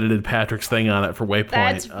actually edited Patrick's thing on it for Waypoint.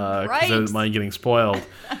 That's right. Because I didn't mind getting spoiled.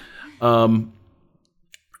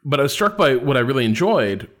 But I was struck by what I really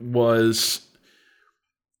enjoyed was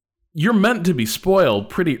you're meant to be spoiled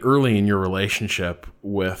pretty early in your relationship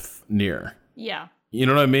with Nier. Yeah. You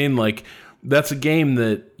know what I mean? Like, that's a game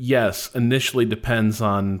that, yes, initially depends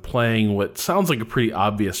on playing what sounds like a pretty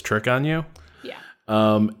obvious trick on you. Yeah.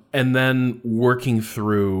 And then working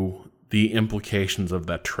through the implications of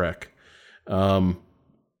that trick. I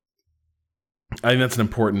think that's an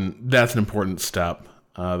important step.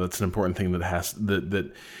 That's an important thing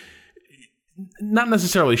that not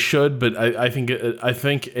necessarily should, but I think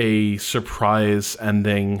a surprise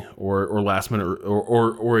ending or last minute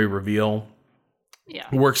or a reveal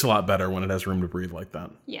works a lot better when it has room to breathe like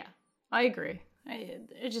that. Yeah, I agree. I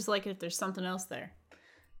just like it if there's something else there.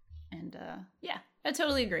 And I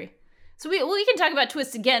totally agree. So we can talk about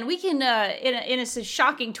twists again. We can in a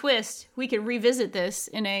shocking twist, we can revisit this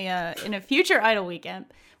in a future Idle Weekend.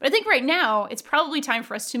 But I think right now it's probably time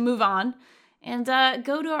for us to move on and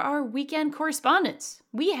go to our weekend correspondence.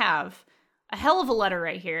 We have a hell of a letter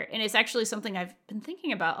right here, and it's actually something I've been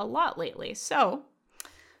thinking about a lot lately. So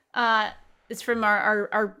it's from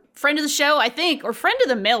our friend of the show, I think, or friend of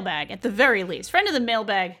the mailbag at the very least. Friend of the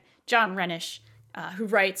mailbag, John Renish, who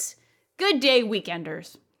writes, "Good day,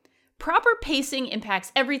 weekenders. Proper pacing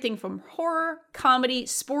impacts everything from horror, comedy,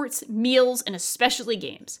 sports, meals, and especially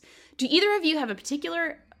games. Do either of you have a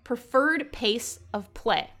particular preferred pace of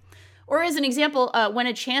play? Or as an example, when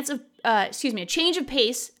a change of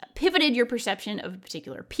pace pivoted your perception of a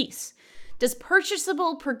particular piece? Does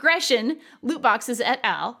purchasable progression, loot boxes et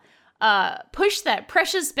al., push that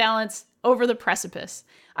precious balance over the precipice?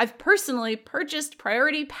 I've personally purchased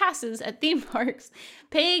priority passes at theme parks,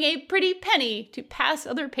 paying a pretty penny to pass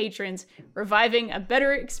other patrons, reviving a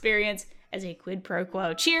better experience as a quid pro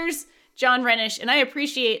quo. Cheers, John Renish." And I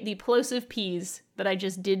appreciate the plosive peas that I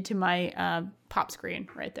just did to my pop screen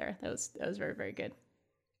right there. That was very, very good.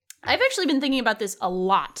 I've actually been thinking about this a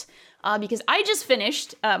lot because I just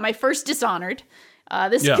finished my first Dishonored.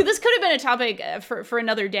 This could have been a topic for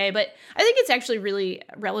another day, but I think it's actually really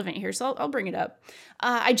relevant here, so I'll bring it up.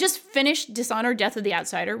 I just finished Dishonored: Death of the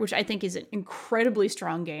Outsider, which I think is an incredibly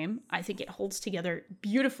strong game. I think it holds together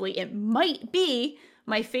beautifully. It might be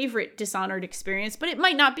my favorite Dishonored experience, but it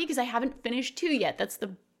might not be because I haven't finished 2 yet. That's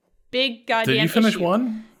the big goddamn issue. Did you finish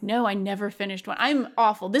 1? No, I never finished 1. I'm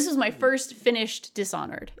awful. This is my first finished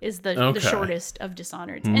Dishonored, is the shortest of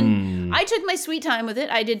Dishonoreds. And I took my sweet time with it.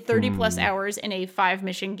 I did 30 plus hours in a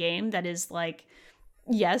 5-mission game that is like,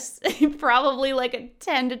 yes, probably like a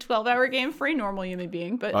 10 to 12 hour game for a normal human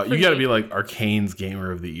being. But you gotta be like Arcane's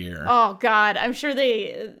Gamer of the Year. Oh God, I'm sure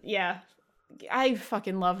I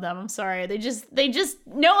fucking love them. I'm sorry. They just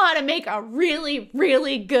know how to make a really,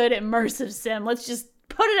 really good immersive sim. Let's just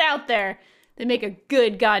put it out there. They make a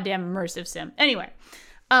good goddamn immersive sim. Anyway,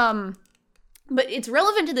 but it's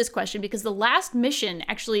relevant to this question because the last mission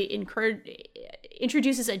actually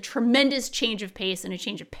introduces a tremendous change of pace and a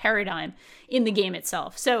change of paradigm in the game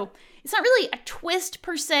itself. So it's not really a twist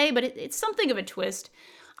per se, but it's something of a twist.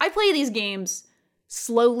 I play these games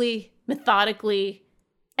slowly, methodically,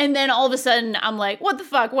 And then all of a sudden, I'm like, what the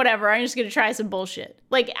fuck, whatever, I'm just going to try some bullshit.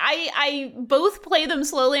 Like, I both play them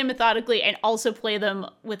slowly and methodically and also play them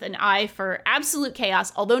with an eye for absolute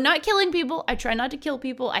chaos. Although not killing people, I try not to kill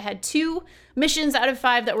people. I had 2 missions out of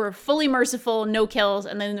 5 that were fully merciful, no kills.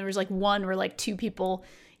 And then there was like 1 where like 2 people,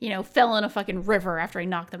 fell in a fucking river after I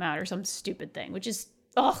knocked them out or some stupid thing, which is,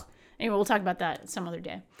 ugh. Anyway, we'll talk about that some other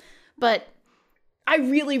day. But I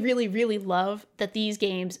really, really, really love that these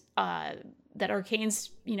games, that Arcane's,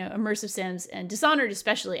 immersive sims and Dishonored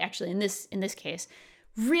especially, actually in this case,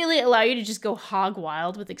 really allow you to just go hog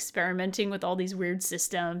wild with experimenting with all these weird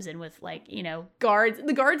systems and with like, guards.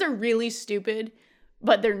 The guards are really stupid,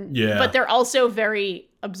 but they're also very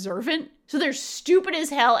observant. So they're stupid as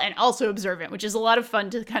hell and also observant, which is a lot of fun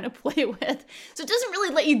to kind of play with. So it doesn't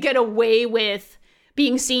really let you get away with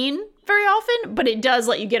being seen very often, but it does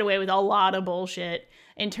let you get away with a lot of bullshit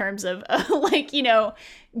in terms of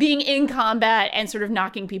being in combat and sort of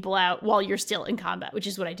knocking people out while you're still in combat, which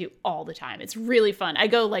is what I do all the time. It's really fun. I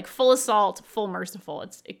go like full assault, full merciful.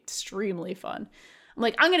 It's extremely fun. I'm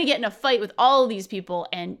like, I'm going to get in a fight with all of these people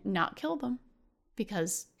and not kill them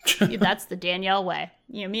because that's the Danielle way.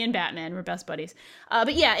 Me and Batman, we're best buddies.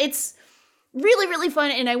 But yeah, it's really, really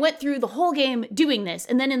fun. And I went through the whole game doing this.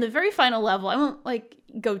 And then in the very final level, I won't like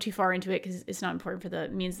go too far into it because it's not important for the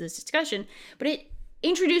means of this discussion, but it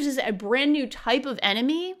introduces a brand new type of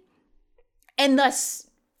enemy and thus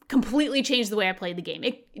completely changed the way I played the game.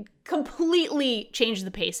 It completely changed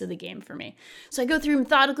the pace of the game for me. So I go through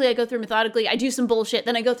methodically, I do some bullshit,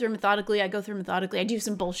 then I go through methodically, I do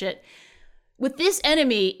some bullshit. With this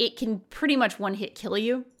enemy, it can pretty much one-hit kill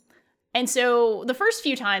you. And so the first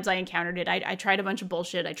few times I encountered it, I tried a bunch of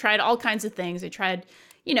bullshit. I tried all kinds of things. I tried,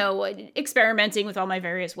 experimenting with all my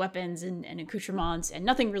various weapons and accoutrements, and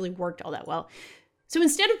nothing really worked all that well. So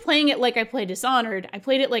instead of playing it like I played Dishonored, I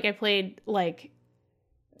played it like I played, like,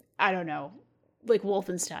 I don't know, like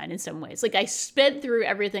Wolfenstein in some ways. Like I sped through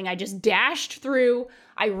everything. I just dashed through.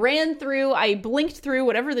 I ran through. I blinked through,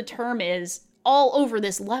 whatever the term is, all over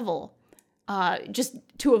this level, just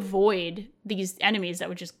to avoid these enemies that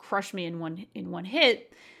would just crush me in one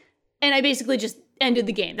hit. And I basically just ended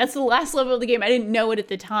the game. That's the last level of the game. I didn't know it at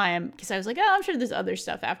the time because I was like, oh, I'm sure there's other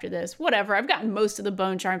stuff after this. Whatever. I've gotten most of the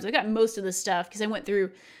bone charms. I've gotten most of the stuff because I went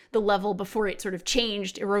through the level before it sort of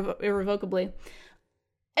changed irrevocably.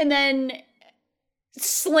 And then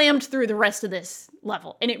slammed through the rest of this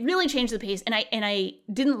level. And it really changed the pace. And I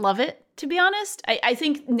didn't love it, to be honest. I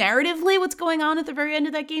think narratively what's going on at the very end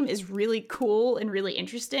of that game is really cool and really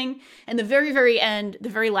interesting. And the very, very end, the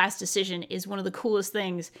very last decision is one of the coolest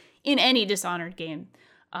things in any Dishonored game.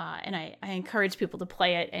 And I encourage people to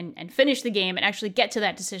play it and finish the game and actually get to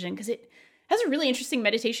that decision because it has a really interesting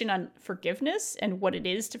meditation on forgiveness and what it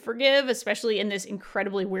is to forgive, especially in this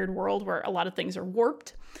incredibly weird world where a lot of things are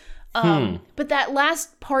warped. But that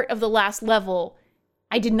last part of the last level,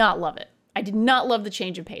 I did not love it. I did not love the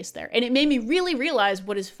change in pace there. And it made me really realize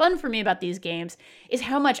what is fun for me about these games is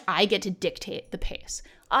how much I get to dictate the pace.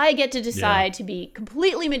 I get to decide to be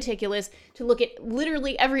completely meticulous, to look at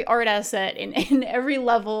literally every art asset in every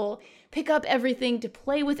level, pick up everything, to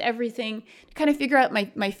play with everything, to kind of figure out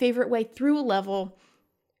my favorite way through a level,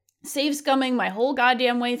 save scumming my whole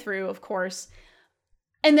goddamn way through, of course.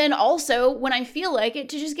 And then also, when I feel like it,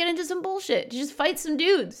 to just get into some bullshit, to just fight some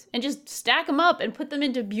dudes and just stack them up and put them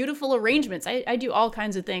into beautiful arrangements. I do all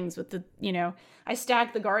kinds of things with the, I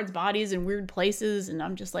stack the guards' bodies in weird places and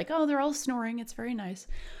I'm just like, oh, they're all snoring. It's very nice.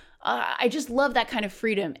 I just love that kind of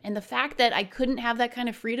freedom. And the fact that I couldn't have that kind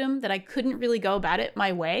of freedom, that I couldn't really go about it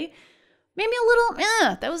my way, made me a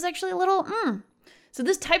little, that was actually a little, So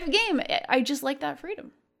this type of game, I just like that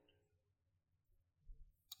freedom.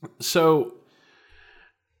 So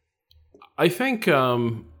I think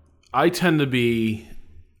I tend to be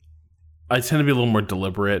a little more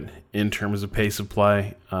deliberate in terms of pace of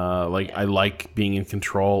play. I like being in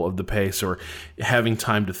control of the pace or having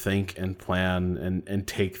time to think and plan and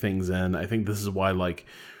take things in. I think this is why like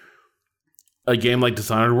a game like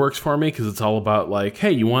Dishonored works for me because it's all about like,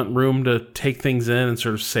 hey, you want room to take things in and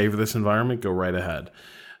sort of savor this environment? Go right ahead.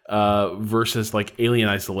 Versus like Alien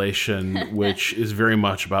Isolation, which is very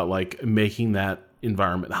much about like making that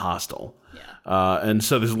environment hostile. And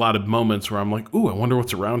so there's a lot of moments where I'm like, ooh, I wonder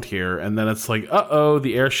what's around here. And then it's like, uh-oh,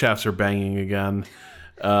 the air shafts are banging again.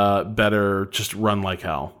 Better just run like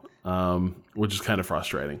hell, which is kind of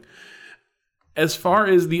frustrating. As far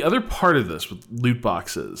as the other part of this with loot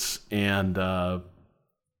boxes and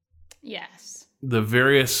yes, the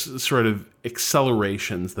various sort of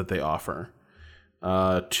accelerations that they offer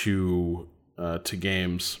to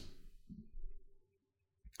games,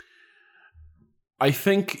 I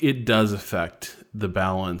think it does affect the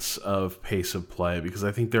balance of pace of play, because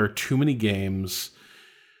I think there are too many games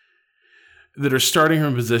that are starting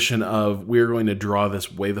from a position of we're going to draw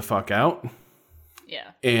this way the fuck out.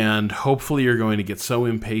 Yeah. And hopefully you're going to get so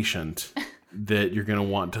impatient that you're going to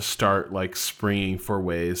want to start like springing for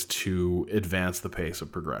ways to advance the pace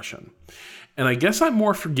of progression. And I guess I'm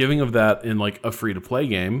more forgiving of that in like a free-to-play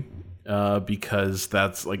game because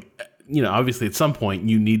that's like, you know, obviously at some point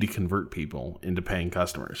you need to convert people into paying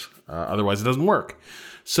customers. Otherwise it doesn't work.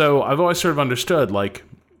 So I've always sort of understood like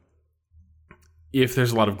if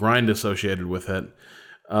there's a lot of grind associated with it,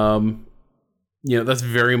 you know, that's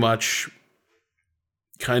very much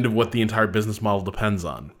kind of what the entire business model depends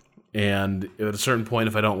on. And at a certain point,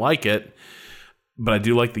 if I don't like it, but I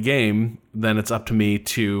do like the game, then it's up to me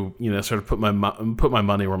to, you know, sort of put my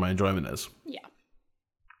money where my enjoyment is. Yeah.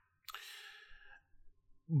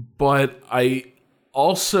 But I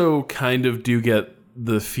also kind of do get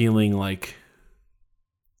the feeling like,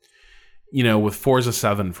 you know, with Forza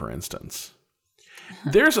 7, for instance,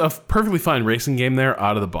 there's a perfectly fine racing game there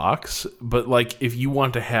out of the box, but like if you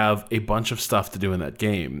want to have a bunch of stuff to do in that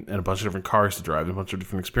game and a bunch of different cars to drive and a bunch of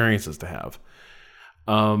different experiences to have,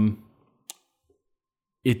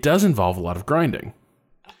 it does involve a lot of grinding.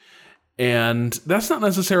 And that's not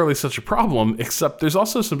necessarily such a problem, except there's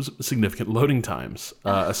also some significant loading times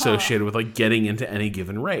associated with like getting into any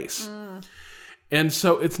given race. And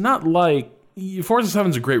so it's not like Forza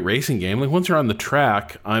 7 is a great racing game. Like once you're on the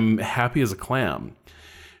track, I'm happy as a clam.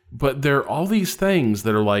 But there are all these things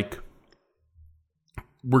that are like,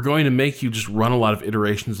 we're going to make you just run a lot of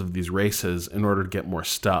iterations of these races in order to get more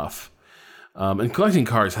stuff. And collecting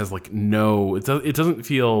cars has like no, it doesn't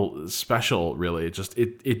feel special really.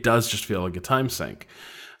 It does just feel like a time sink.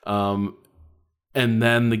 And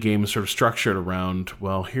then the game is sort of structured around,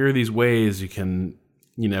 well, here are these ways you can,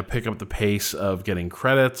 you know, pick up the pace of getting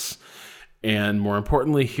credits. And more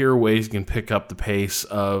importantly, here are ways you can pick up the pace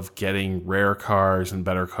of getting rare cars and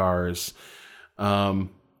better cars.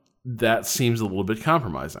 That seems a little bit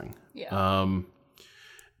compromising. Yeah.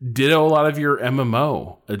 Ditto a lot of your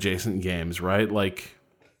MMO adjacent games, right? Like,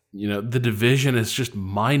 you know, The Division is just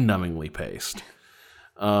mind-numbingly paced.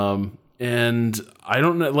 And I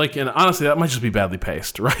don't know, like, and honestly, that might just be badly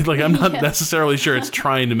paced, right? Like, I'm not necessarily sure it's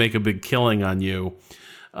trying to make a big killing on you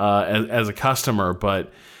as a customer,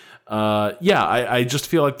 but yeah, I just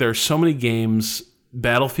feel like there's so many games,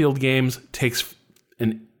 Battlefield games takes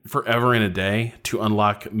forever and a day to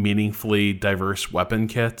unlock meaningfully diverse weapon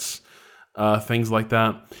kits, things like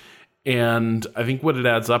that. And I think what it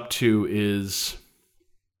adds up to is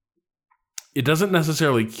it doesn't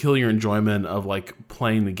necessarily kill your enjoyment of like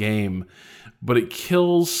playing the game, but it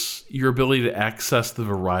kills your ability to access the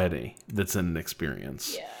variety that's in an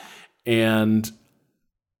experience. Yeah. And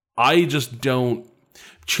I just don't,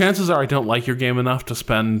 chances are I don't like your game enough to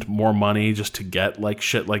spend more money just to get like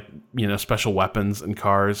shit like, you know, special weapons and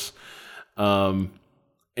cars. And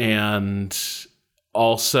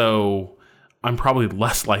also I'm probably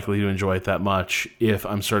less likely to enjoy it that much if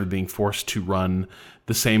I'm sort of being forced to run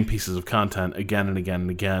the same pieces of content again and again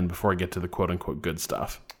and again before I get to the quote unquote good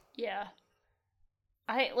stuff. Yeah.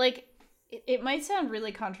 I like, it might sound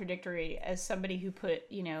really contradictory as somebody who put,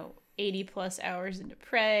 you know, 80 plus hours into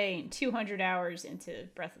Prey and 200 hours into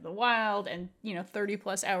Breath of the Wild and, you know, 30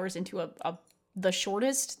 plus hours into the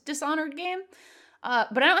shortest Dishonored game.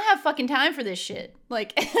 But I don't have fucking time for this shit.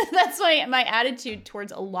 Like, that's my attitude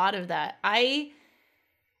towards a lot of that. I,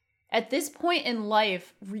 at this point in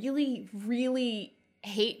life, really, really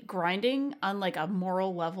hate grinding on like a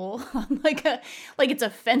moral level, like it's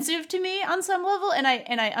offensive to me on some level. And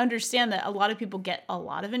I understand that a lot of people get a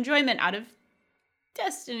lot of enjoyment out of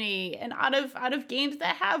Destiny and out of games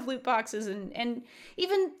that have loot boxes and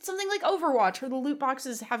even something like Overwatch, where the loot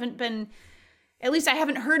boxes haven't been, at least I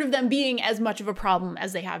haven't heard of them being as much of a problem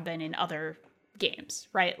as they have been in other games,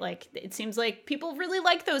 right? Like, it seems like people really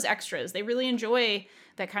like those extras. They really enjoy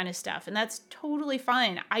that kind of stuff, and that's totally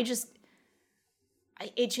fine.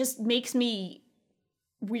 It just makes me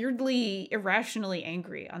weirdly, irrationally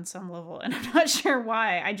angry on some level, and I'm not sure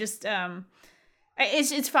why. I just,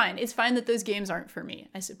 it's fine. It's fine that those games aren't for me,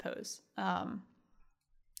 I suppose.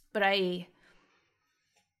 But I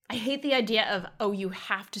hate the idea of, oh, you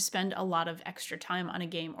have to spend a lot of extra time on a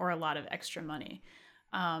game or a lot of extra money.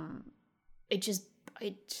 It just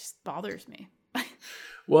bothers me.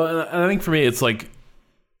 Well, and I think for me, it's like,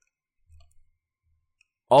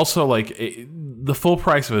 also like the full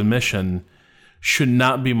price of admission should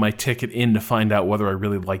not be my ticket in to find out whether I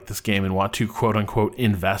really like this game and want to quote unquote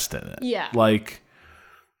invest in it. Yeah. Like,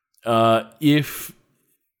 if,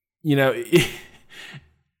 you know,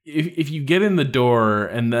 if you get in the door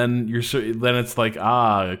and then then it's like,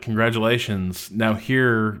 congratulations. Now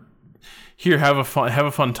here, have a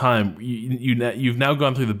fun time. You've now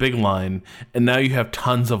gone through the big line, and now you have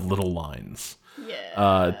tons of little lines.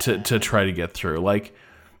 Yeah. To try to get through. Like,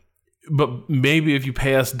 but maybe if you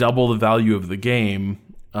pay us double the value of the game,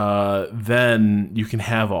 then you can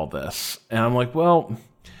have all this. And I'm like, well,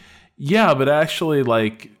 yeah, but actually,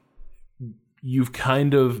 like, you've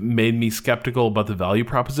kind of made me skeptical about the value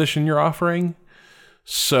proposition you're offering.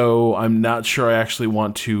 So I'm not sure I actually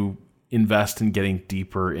want to invest in getting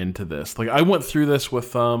deeper into this. Like, I went through this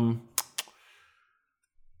with Payday,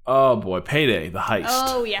 the heist.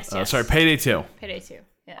 Oh, yes. Payday 2. Payday 2,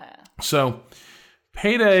 yeah. So,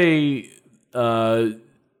 Payday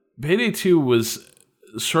 2 was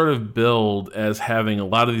sort of billed as having a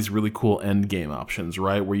lot of these really cool end game options,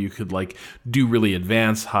 right? Where you could, like, do really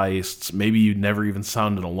advanced heists. Maybe you'd never even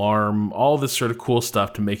sound an alarm. All this sort of cool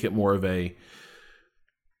stuff to make it more of a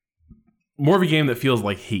game that feels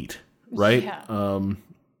like Heat, right? Yeah.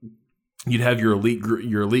 You'd have your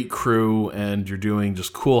elite crew, and you're doing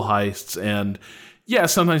just cool heists, and yeah,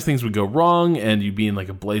 sometimes things would go wrong, and you'd be in like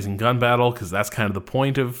a blazing gun battle, because that's kind of the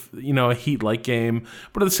point of, a Heat-like game.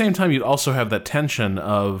 But at the same time, you'd also have that tension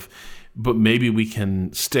of, but maybe we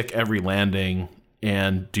can stick every landing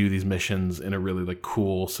and do these missions in a really like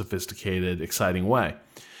cool, sophisticated, exciting way.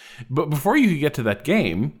 But before you could get to that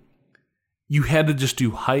game, you had to just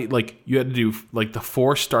do the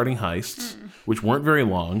 4 starting heists, which weren't very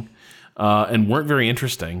long and weren't very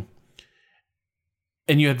interesting.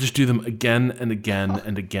 And you had to just do them again and again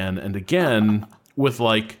and again and again with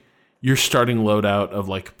like your starting loadout of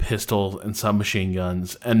like pistols and submachine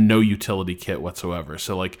guns and no utility kit whatsoever.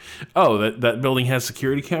 So like, that building has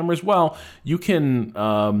security cameras. Well, you can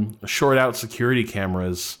short out security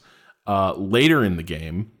cameras later in the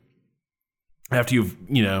game after you've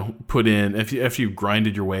put in after you've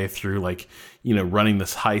grinded your way through like running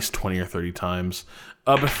this heist 20 or 30 times.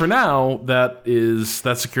 But for now, that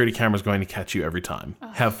security camera is going to catch you every time.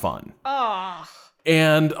 Have fun.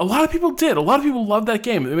 And a lot of people did. A lot of people loved that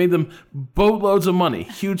game. It made them boatloads of money.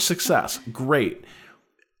 Huge success. Great.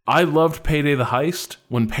 I loved Payday the Heist.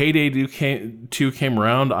 When Payday 2 came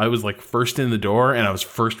around, I was like first in the door, and I was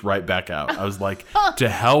first right back out. I was like, to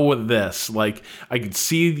hell with this. Like, I could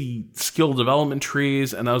see the skill development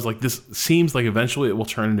trees, and I was like, this seems like eventually it will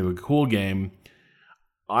turn into a cool game.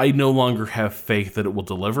 I no longer have faith that it will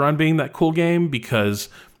deliver on being that cool game, because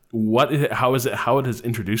how it has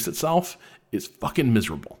introduced itself is fucking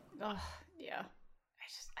miserable. Yeah.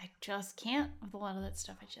 I just can't with a lot of that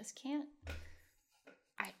stuff. I just can't.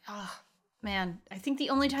 I think the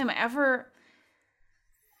only time I ever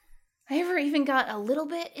even got a little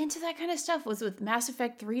bit into that kind of stuff was with Mass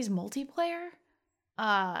Effect 3's multiplayer.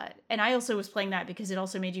 And I also was playing that because it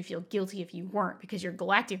also made you feel guilty if you weren't, because your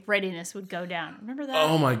galactic readiness would go down. Remember that?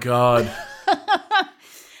 Oh my God.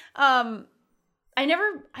 I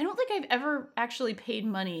don't think I've ever actually paid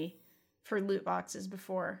money for loot boxes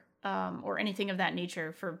before, or anything of that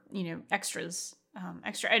nature for, extras,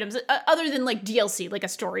 extra items, other than like DLC, like a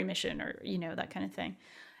story mission or, that kind of thing.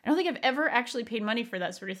 I don't think I've ever actually paid money for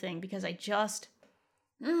that sort of thing, because I just,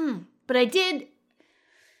 but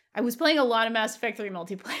I was playing a lot of Mass Effect 3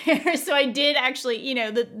 multiplayer, so I did actually,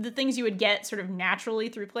 the things you would get sort of naturally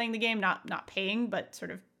through playing the game, not paying, but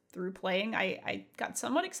sort of through playing, I got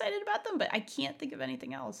somewhat excited about them, but I can't think of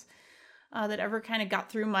anything else that ever kind of got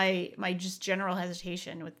through my just general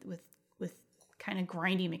hesitation with kind of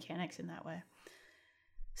grindy mechanics in that way.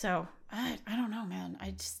 So, I don't know, man.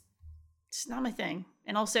 It's not my thing.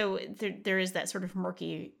 And also, there is that sort of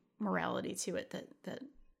murky morality to it that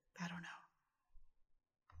I don't know.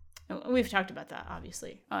 We've talked about that,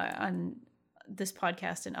 obviously, on this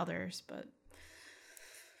podcast and others, but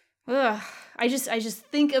I just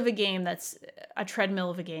think of a game that's a treadmill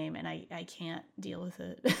of a game, and I can't deal with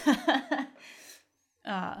it.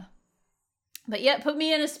 But yeah, put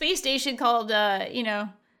me in a space station called,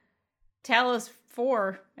 Talos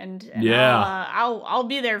 4, and yeah. I'll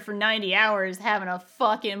be there for 90 hours having a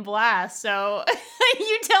fucking blast. So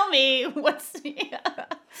you tell me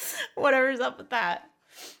whatever's up with that.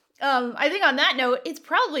 I think on that note, it's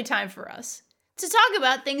probably time for us to talk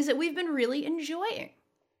about things that we've been really enjoying.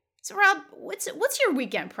 So, Rob, what's your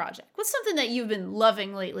weekend project? What's something that you've been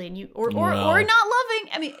loving lately, and or not loving?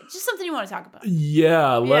 I mean, just something you want to talk about.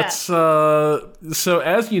 Yeah, let's. So,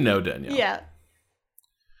 as you know, Danielle, yeah,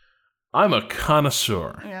 I'm a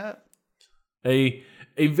connoisseur. Yeah, a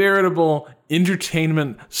veritable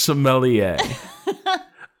entertainment sommelier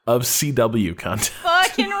of CW content.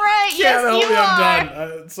 Fucking right. Yes, you are. I'm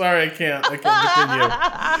done. Sorry, I can't continue.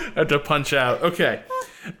 I have to punch out. Okay.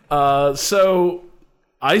 So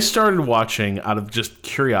I started watching out of just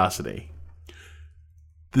curiosity.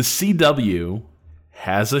 The CW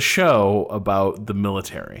has a show about the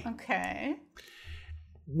military. Okay.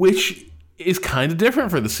 Which is kind of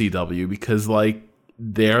different for the CW because, like,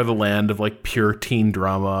 they're the land of, like, pure teen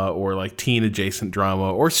drama or, like, teen-adjacent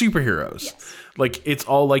drama or superheroes. Yes. Like, it's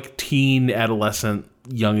all, like, teen, adolescent,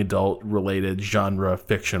 young adult-related genre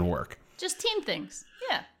fiction work. Just teen things.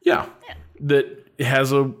 Yeah. Yeah. That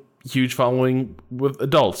has a huge following with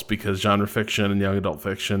adults because genre fiction and young adult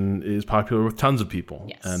fiction is popular with tons of people.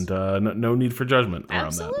 Yes. And no need for judgment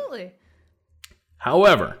around that. Absolutely.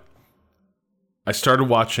 However, I started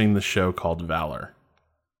watching the show called Valor.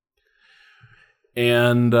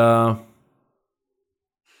 And I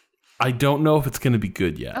don't know if it's going to be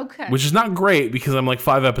good yet. Okay. Which is not great because I'm like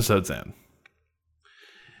 5 episodes in.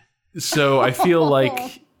 So I feel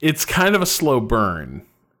like it's kind of a slow burn.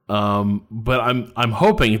 But I'm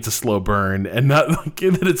hoping it's a slow burn and not like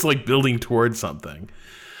that it's like building towards something.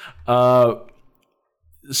 So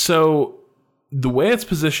the way it's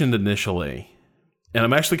positioned initially, and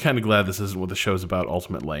I'm actually kind of glad this isn't what the show's about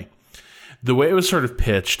ultimately. The way it was sort of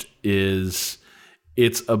pitched is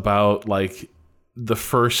it's about like the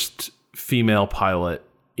first female pilot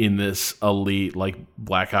in this elite like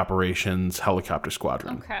black operations helicopter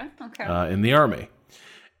squadron. Okay. In the Army.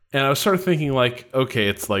 And I was sort of thinking like, okay,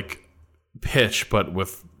 it's like Pitch, but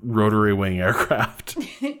with rotary wing aircraft.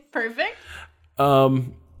 Perfect.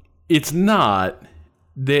 It's not.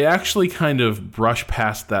 They actually kind of brush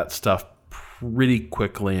past that stuff pretty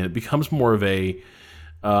quickly, and it becomes more of a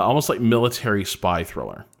almost like military spy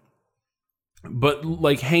thriller. But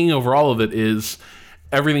like hanging over all of it is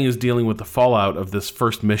everything is dealing with the fallout of this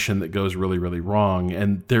first mission that goes really, really wrong.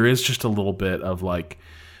 And there is just a little bit of like,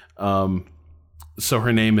 so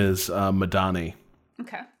her name is Madani.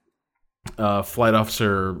 Okay. Flight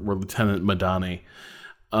officer or Lieutenant Madani.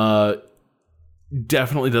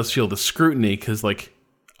 Definitely does feel the scrutiny because like,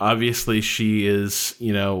 obviously she is,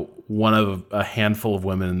 you know, one of a handful of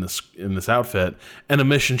women in this outfit, and a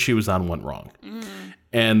mission she was on went wrong.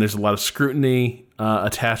 And there's a lot of scrutiny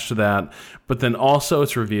attached to that. But then also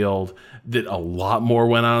it's revealed that a lot more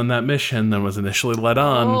went on in that mission than was initially let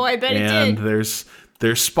on. Oh, I bet it did. And there's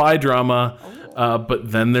spy drama,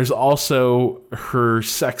 but then there's also her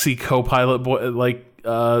sexy co-pilot,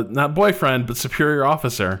 not boyfriend, but superior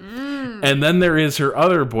officer. And then there is her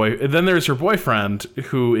there's her boyfriend,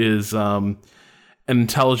 who is an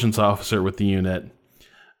intelligence officer with the unit.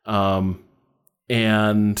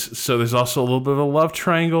 And so there's also a little bit of a love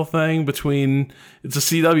triangle thing between, it's a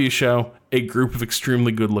CW show, a group of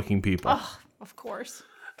extremely good-looking people. Oh, of course.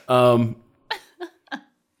 And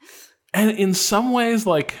in some ways,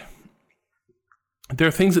 like, there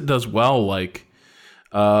are things it does well, like,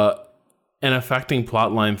 an affecting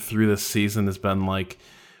plotline through this season has been, like,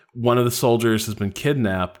 one of the soldiers has been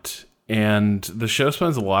kidnapped, and the show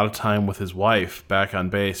spends a lot of time with his wife back on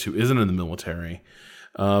base, who isn't in the military,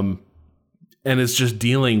 and is just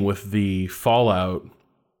dealing with the fallout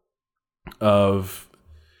of,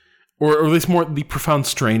 or at least more the profound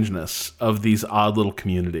strangeness of these odd little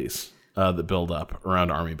communities that build up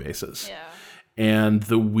around Army bases. Yeah. And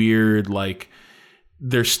the weird, like,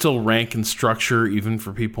 there's still rank and structure even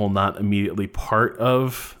for people not immediately part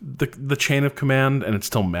of the chain of command, and it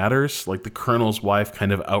still matters. Like, the colonel's wife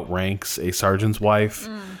kind of outranks a sergeant's wife,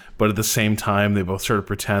 but at the same time, they both sort of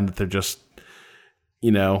pretend that they're just,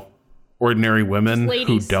 you know, ordinary women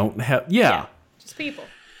who don't have... Yeah. Just people.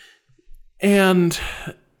 And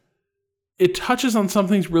it touches on some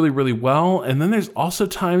things really, really well, and then there's also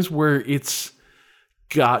times where it's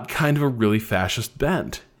got kind of a really fascist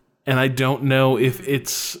bent. And I don't know if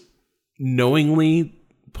it's knowingly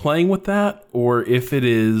playing with that or if it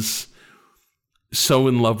is so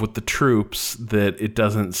in love with the troops that it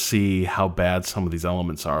doesn't see how bad some of these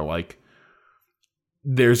elements are. Like,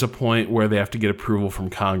 there's a point where they have to get approval from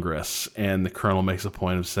Congress, and the colonel makes a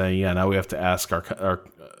point of saying, yeah, now we have to ask the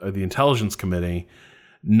intelligence committee,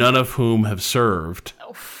 none of whom have served,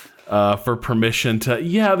 for permission to...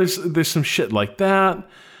 Yeah, there's some shit like that.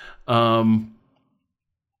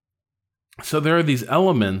 So there are these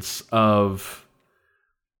elements of,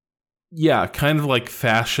 yeah, kind of like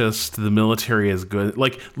fascist, the military is good.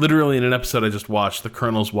 Like, literally in an episode I just watched, the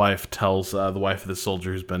colonel's wife tells the wife of the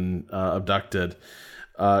soldier who's been abducted,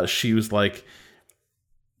 she was like,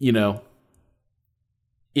 you know,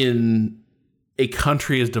 in a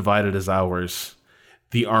country as divided as ours,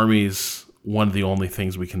 the Army's one of the only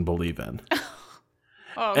things we can believe in.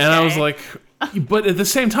 Okay. And I was like, but at the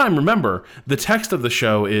same time, remember, the text of the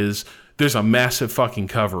show is there's a massive fucking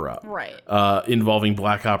cover-up. Right. Involving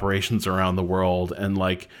black operations around the world. And,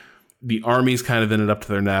 like, the army's kind of in it up to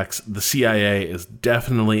their necks. The CIA is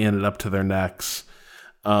definitely in it up to their necks.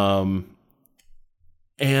 And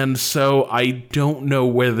so I don't know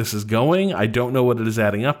where this is going. I don't know what it is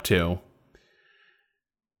adding up to.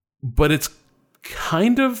 But it's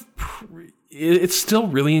kind of... It's still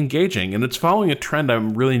really engaging, and it's following a trend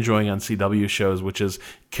I'm really enjoying on CW shows, which is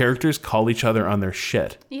characters call each other on their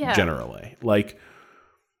shit, generally. Like,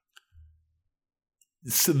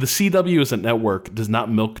 the CW as a network does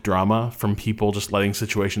not milk drama from people just letting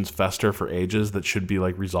situations fester for ages that should be,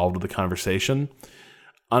 like, resolved with a conversation.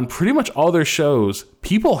 On pretty much all their shows,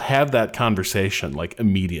 people have that conversation, like,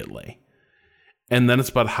 immediately. And then it's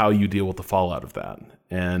about how you deal with the fallout of that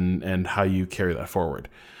and how you carry that forward.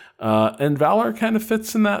 And Valor kind of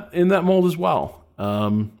fits in that mold as well.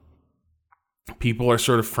 People are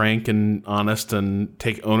sort of frank and honest and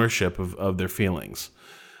take ownership of their feelings,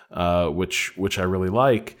 which I really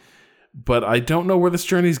like. But I don't know where this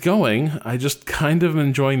journey's going. I just kind of am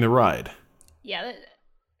enjoying the ride. Yeah,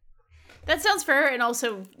 that sounds fair. And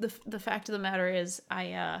also, the fact of the matter is,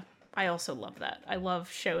 I also love that. I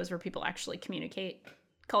love shows where people actually communicate,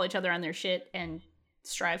 call each other on their shit, and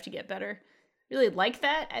strive to get better. Really like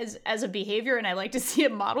that as a behavior, and I like to see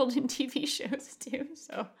it modeled in TV shows too.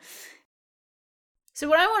 So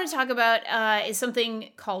what I want to talk about is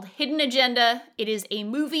something called Hidden Agenda. It is a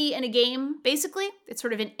movie and a game, basically. It's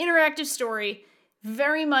sort of an interactive story,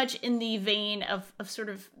 very much in the vein of sort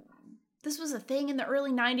of, this was a thing in the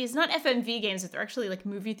early 90s, not FMV games, but they're actually like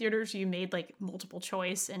movie theaters. You made like multiple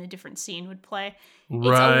choice and a different scene would play.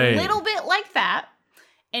 Right. It's a little bit like that.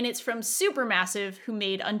 And it's from Supermassive, who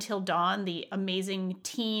made Until Dawn, the amazing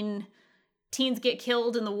teens get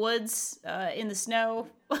killed in the woods, in the snow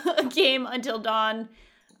game Until Dawn.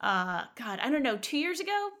 God, I don't know, 2 years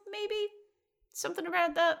ago, maybe? Something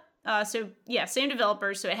about that. So yeah, same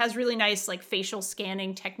developers. So it has really nice like facial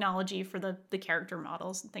scanning technology for the character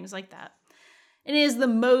models and things like that. And it is the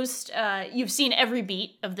most, you've seen every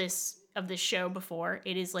beat of this show before.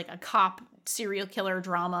 It is like a cop serial killer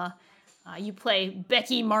drama. You play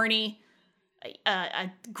Becky Marnie,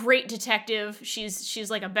 a great detective.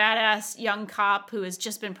 She's like a badass young cop who has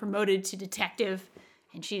just been promoted to detective,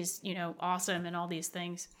 and she's, awesome and all these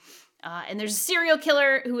things. And there's a serial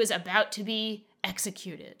killer who is about to be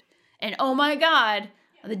executed. And oh my God,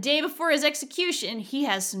 the day before his execution, he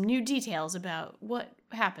has some new details about what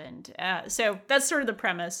happened. So that's sort of the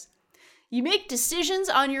premise. You make decisions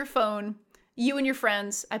on your phone. You and your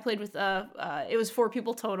friends. I played with, it was 4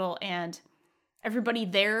 people total, and everybody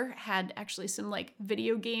there had actually some like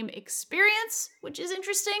video game experience, which is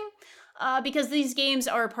interesting, because these games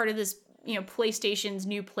are part of this, PlayStation's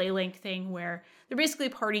new PlayLink thing, where they're basically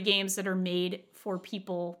party games that are made for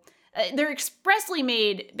people. They're expressly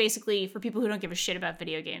made basically for people who don't give a shit about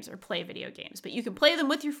video games or play video games, but you can play them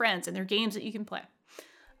with your friends, and they're games that you can play.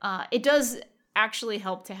 It does actually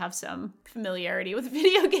help to have some familiarity with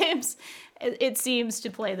video games, it seems, to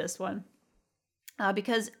play this one.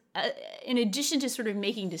 Because in addition to sort of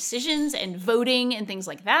making decisions and voting and things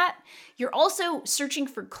like that, you're also searching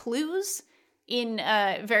for clues in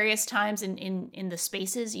various times in the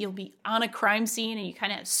spaces. You'll be on a crime scene and you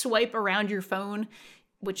kind of swipe around your phone,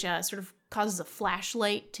 which sort of causes a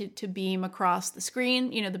flashlight to beam across the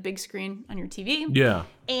screen, the big screen on your TV. Yeah.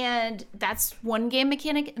 And that's one game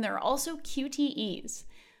mechanic. And there are also QTEs,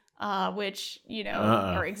 which,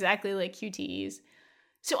 are exactly like QTEs.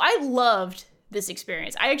 So I loved this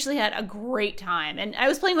experience. I actually had a great time. And I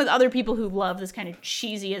was playing with other people who love this kind of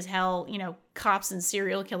cheesy as hell, cops and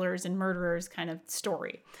serial killers and murderers kind of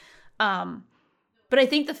story. But I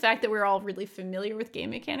think the fact that we're all really familiar with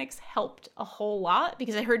game mechanics helped a whole lot,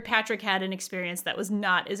 because I heard Patrick had an experience that was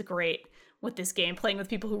not as great with this game, playing with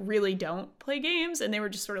people who really don't play games, and they were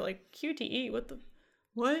just sort of like, QTE,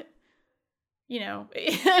 what?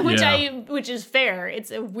 Which is fair.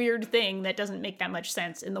 It's a weird thing that doesn't make that much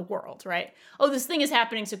sense in the world, right? Oh, this thing is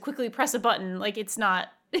happening, so quickly press a button. Like, it's not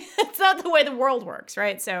the way the world works,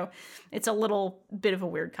 right? So it's a little bit of a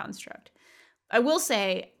weird construct. I will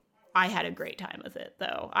say, I had a great time with it,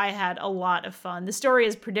 though. I had a lot of fun. The story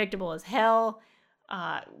is predictable as hell,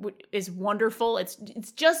 is wonderful. It's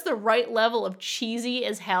just the right level of cheesy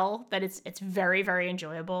as hell that it's very, very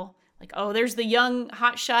enjoyable. Like, oh, there's the young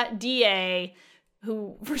hotshot DA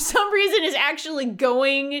who, for some reason, is actually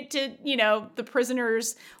going to, the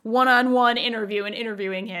prisoner's one-on-one interview and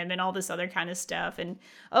interviewing him and all this other kind of stuff. And,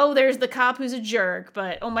 oh, there's the cop who's a jerk,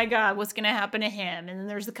 but, oh my God, what's going to happen to him? And then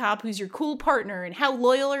there's the cop who's your cool partner, and how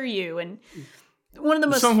loyal are you? And one of the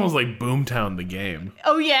It most... sounds almost like Boomtown the game.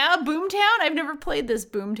 Oh yeah, Boomtown? I've never played this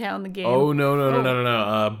Boomtown the game. Oh, no.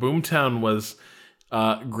 Boomtown was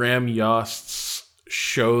Graham Yost's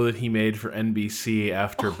show that he made for NBC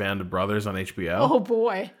after Band of Brothers on HBO. Oh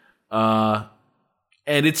boy.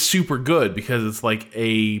 And it's super good because it's like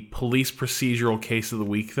a police procedural case of the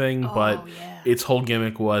week thing, but its whole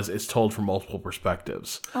gimmick was it's told from multiple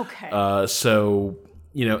perspectives. Okay. So,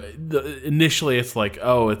 initially it's like,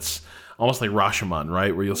 it's almost like Rashomon,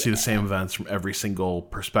 right? Where you'll see the same events from every single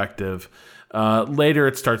perspective. Later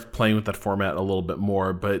it starts playing with that format a little bit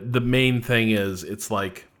more, but the main thing is it's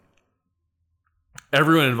like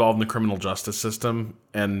everyone involved in the criminal justice system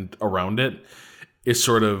and around it is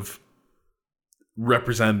sort of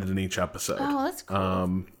represented in each episode. Oh, that's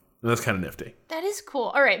cool. That's kind of nifty. That is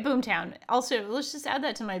cool. All right, Boomtown. Also, let's just add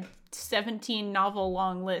that to my 17 novel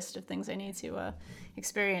long list of things I need to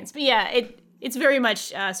experience. But yeah, it's very much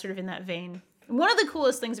sort of in that vein. One of the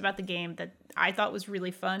coolest things about the game that I thought was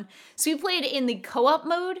really fun. So we played in the co-op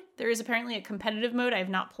mode. There is apparently a competitive mode. I have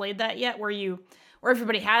not played that yet, where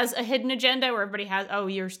everybody has a hidden agenda, where everybody has,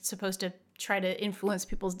 you're supposed to try to influence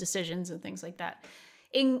people's decisions and things like that.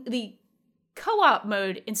 In the co-op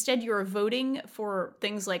mode, instead you're voting for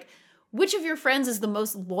things like which of your friends is the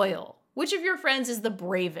most loyal, which of your friends is the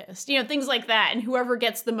bravest, things like that, and whoever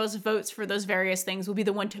gets the most votes for those various things will be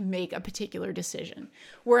the one to make a particular decision,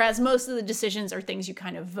 whereas most of the decisions are things you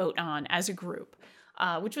kind of vote on as a group,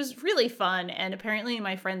 which was really fun. And apparently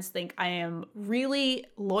my friends think I am really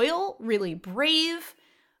loyal, really brave,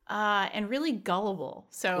 and really gullible.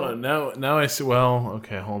 So now I see. Well,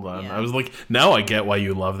 okay, hold on. Yeah. I was like, now I get why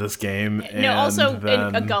you love this game. And also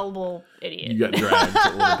a gullible idiot. You got dragged a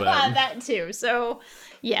little bit. That too. So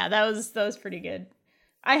yeah, that was pretty good.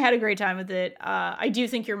 I had a great time with it. I do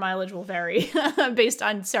think your mileage will vary based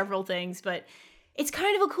on several things, but it's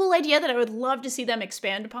kind of a cool idea that I would love to see them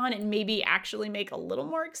expand upon and maybe actually make a little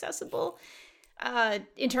more accessible.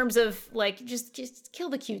 In terms of like just kill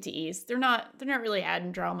the QTEs. They're not really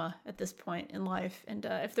adding drama at this point in life. And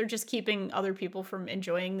if they're just keeping other people from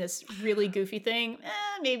enjoying this really goofy thing,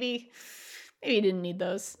 maybe you didn't need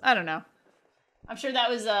those. I don't know. I'm sure that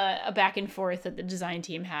was a back and forth that the design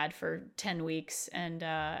team had for 10 weeks, and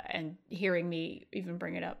hearing me even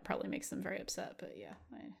bring it up probably makes them very upset. But yeah,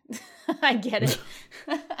 I get it.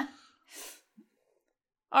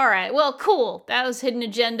 All right, well, cool. That was Hidden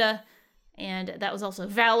Agenda. And that was also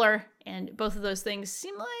Valor, and both of those things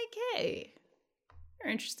seem like, hey, they're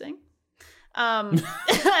interesting. Worth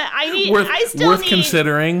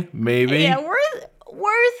considering, maybe. Yeah,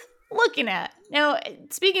 worth looking at. Now,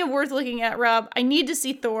 speaking of worth looking at, Rob, I need to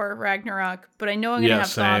see Thor Ragnarok, but I know I'm gonna have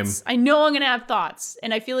thoughts. I know I'm gonna have thoughts,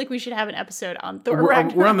 and I feel like we should have an episode on Thor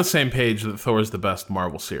Ragnarok. We're on the same page that Thor is the best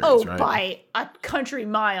Marvel series, right? By a country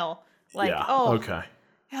mile. Okay.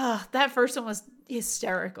 That first one was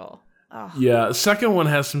hysterical. Oh. Yeah, the second one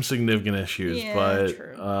has some significant issues, but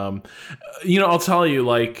true. I'll tell you,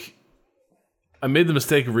 like, I made the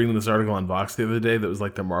mistake of reading this article on Vox the other day that was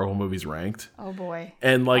like the Marvel movies ranked. Oh boy.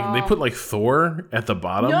 And like they put like Thor at the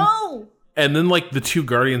bottom. No. And then like the two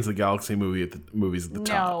Guardians of the Galaxy movies at the top.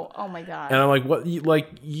 No, oh my god. And I'm like, what?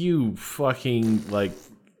 You fucking like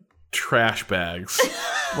trash bags.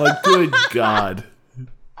 Like, good god.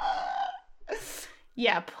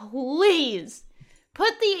 Yeah, please.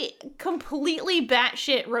 Put the completely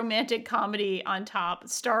batshit romantic comedy on top,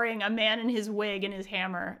 starring a man in his wig and his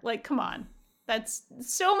hammer. Like, come on. That's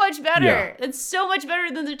so much better. Yeah. That's so much better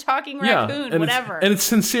than the talking raccoon, whatever. It's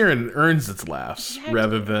sincere and it earns its laughs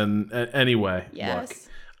rather than... Anyway, yes. Look,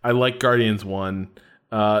 I like Guardians 1.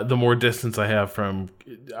 The more distance I have from...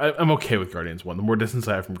 I'm okay with Guardians 1. The more distance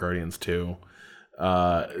I have from Guardians 2...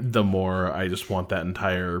 the more I just want that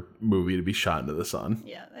entire movie to be shot into the sun.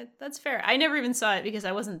 Yeah, that's fair. I never even saw it because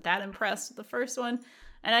I wasn't that impressed with the first one.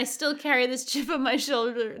 And I still carry this chip on my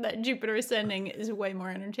shoulder that Jupiter Ascending is way more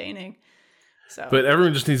entertaining. So, but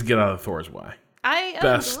everyone just needs to get out of Thor's way. I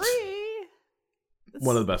agree.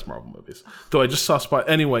 One of the best Marvel movies. Though I just saw Spot.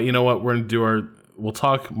 Anyway, you know what? We're going to do we'll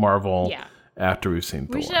talk Marvel after we've seen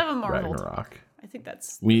Thor. We should have a Marvel. Ragnarok. I think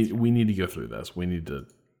that's... We need to go through this. We need to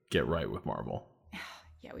get right with Marvel.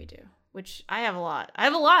 Yeah, we do. Which I have a lot.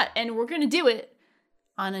 And we're going to do it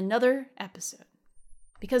on another episode.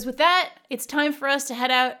 Because with that, it's time for us to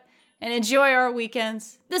head out and enjoy our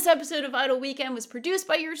weekends. This episode of Idle Weekend was produced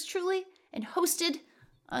by yours truly and hosted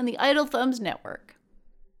on the Idle Thumbs Network.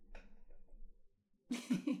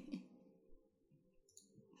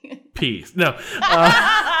 Peace. No.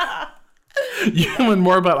 You can learn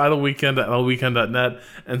more about Idle Weekend at idleweekend.net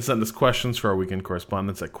and send us questions for our weekend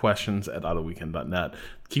correspondence at questions@idleweekend.net.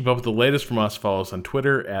 Keep up with the latest from us. Follow us on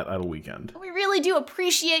Twitter at Idle Weekend. We really really do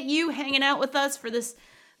appreciate you hanging out with us for this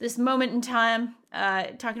moment in time,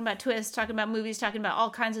 talking about twists, talking about movies, talking about all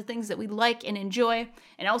kinds of things that we like and enjoy,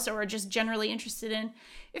 and also are just generally interested in.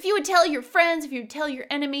 If you would tell your friends, if you would tell your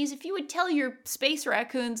enemies, if you would tell your space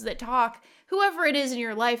raccoons that talk, whoever it is in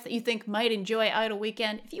your life that you think might enjoy Idle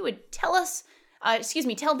Weekend, if you would tell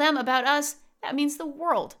them about us, that means the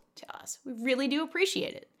world to us. We really do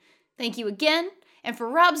appreciate it. Thank you again, and for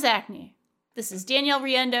Rob Zacny, this is Danielle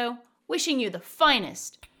Riendeau, wishing you the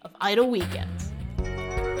finest of Idle Weekends.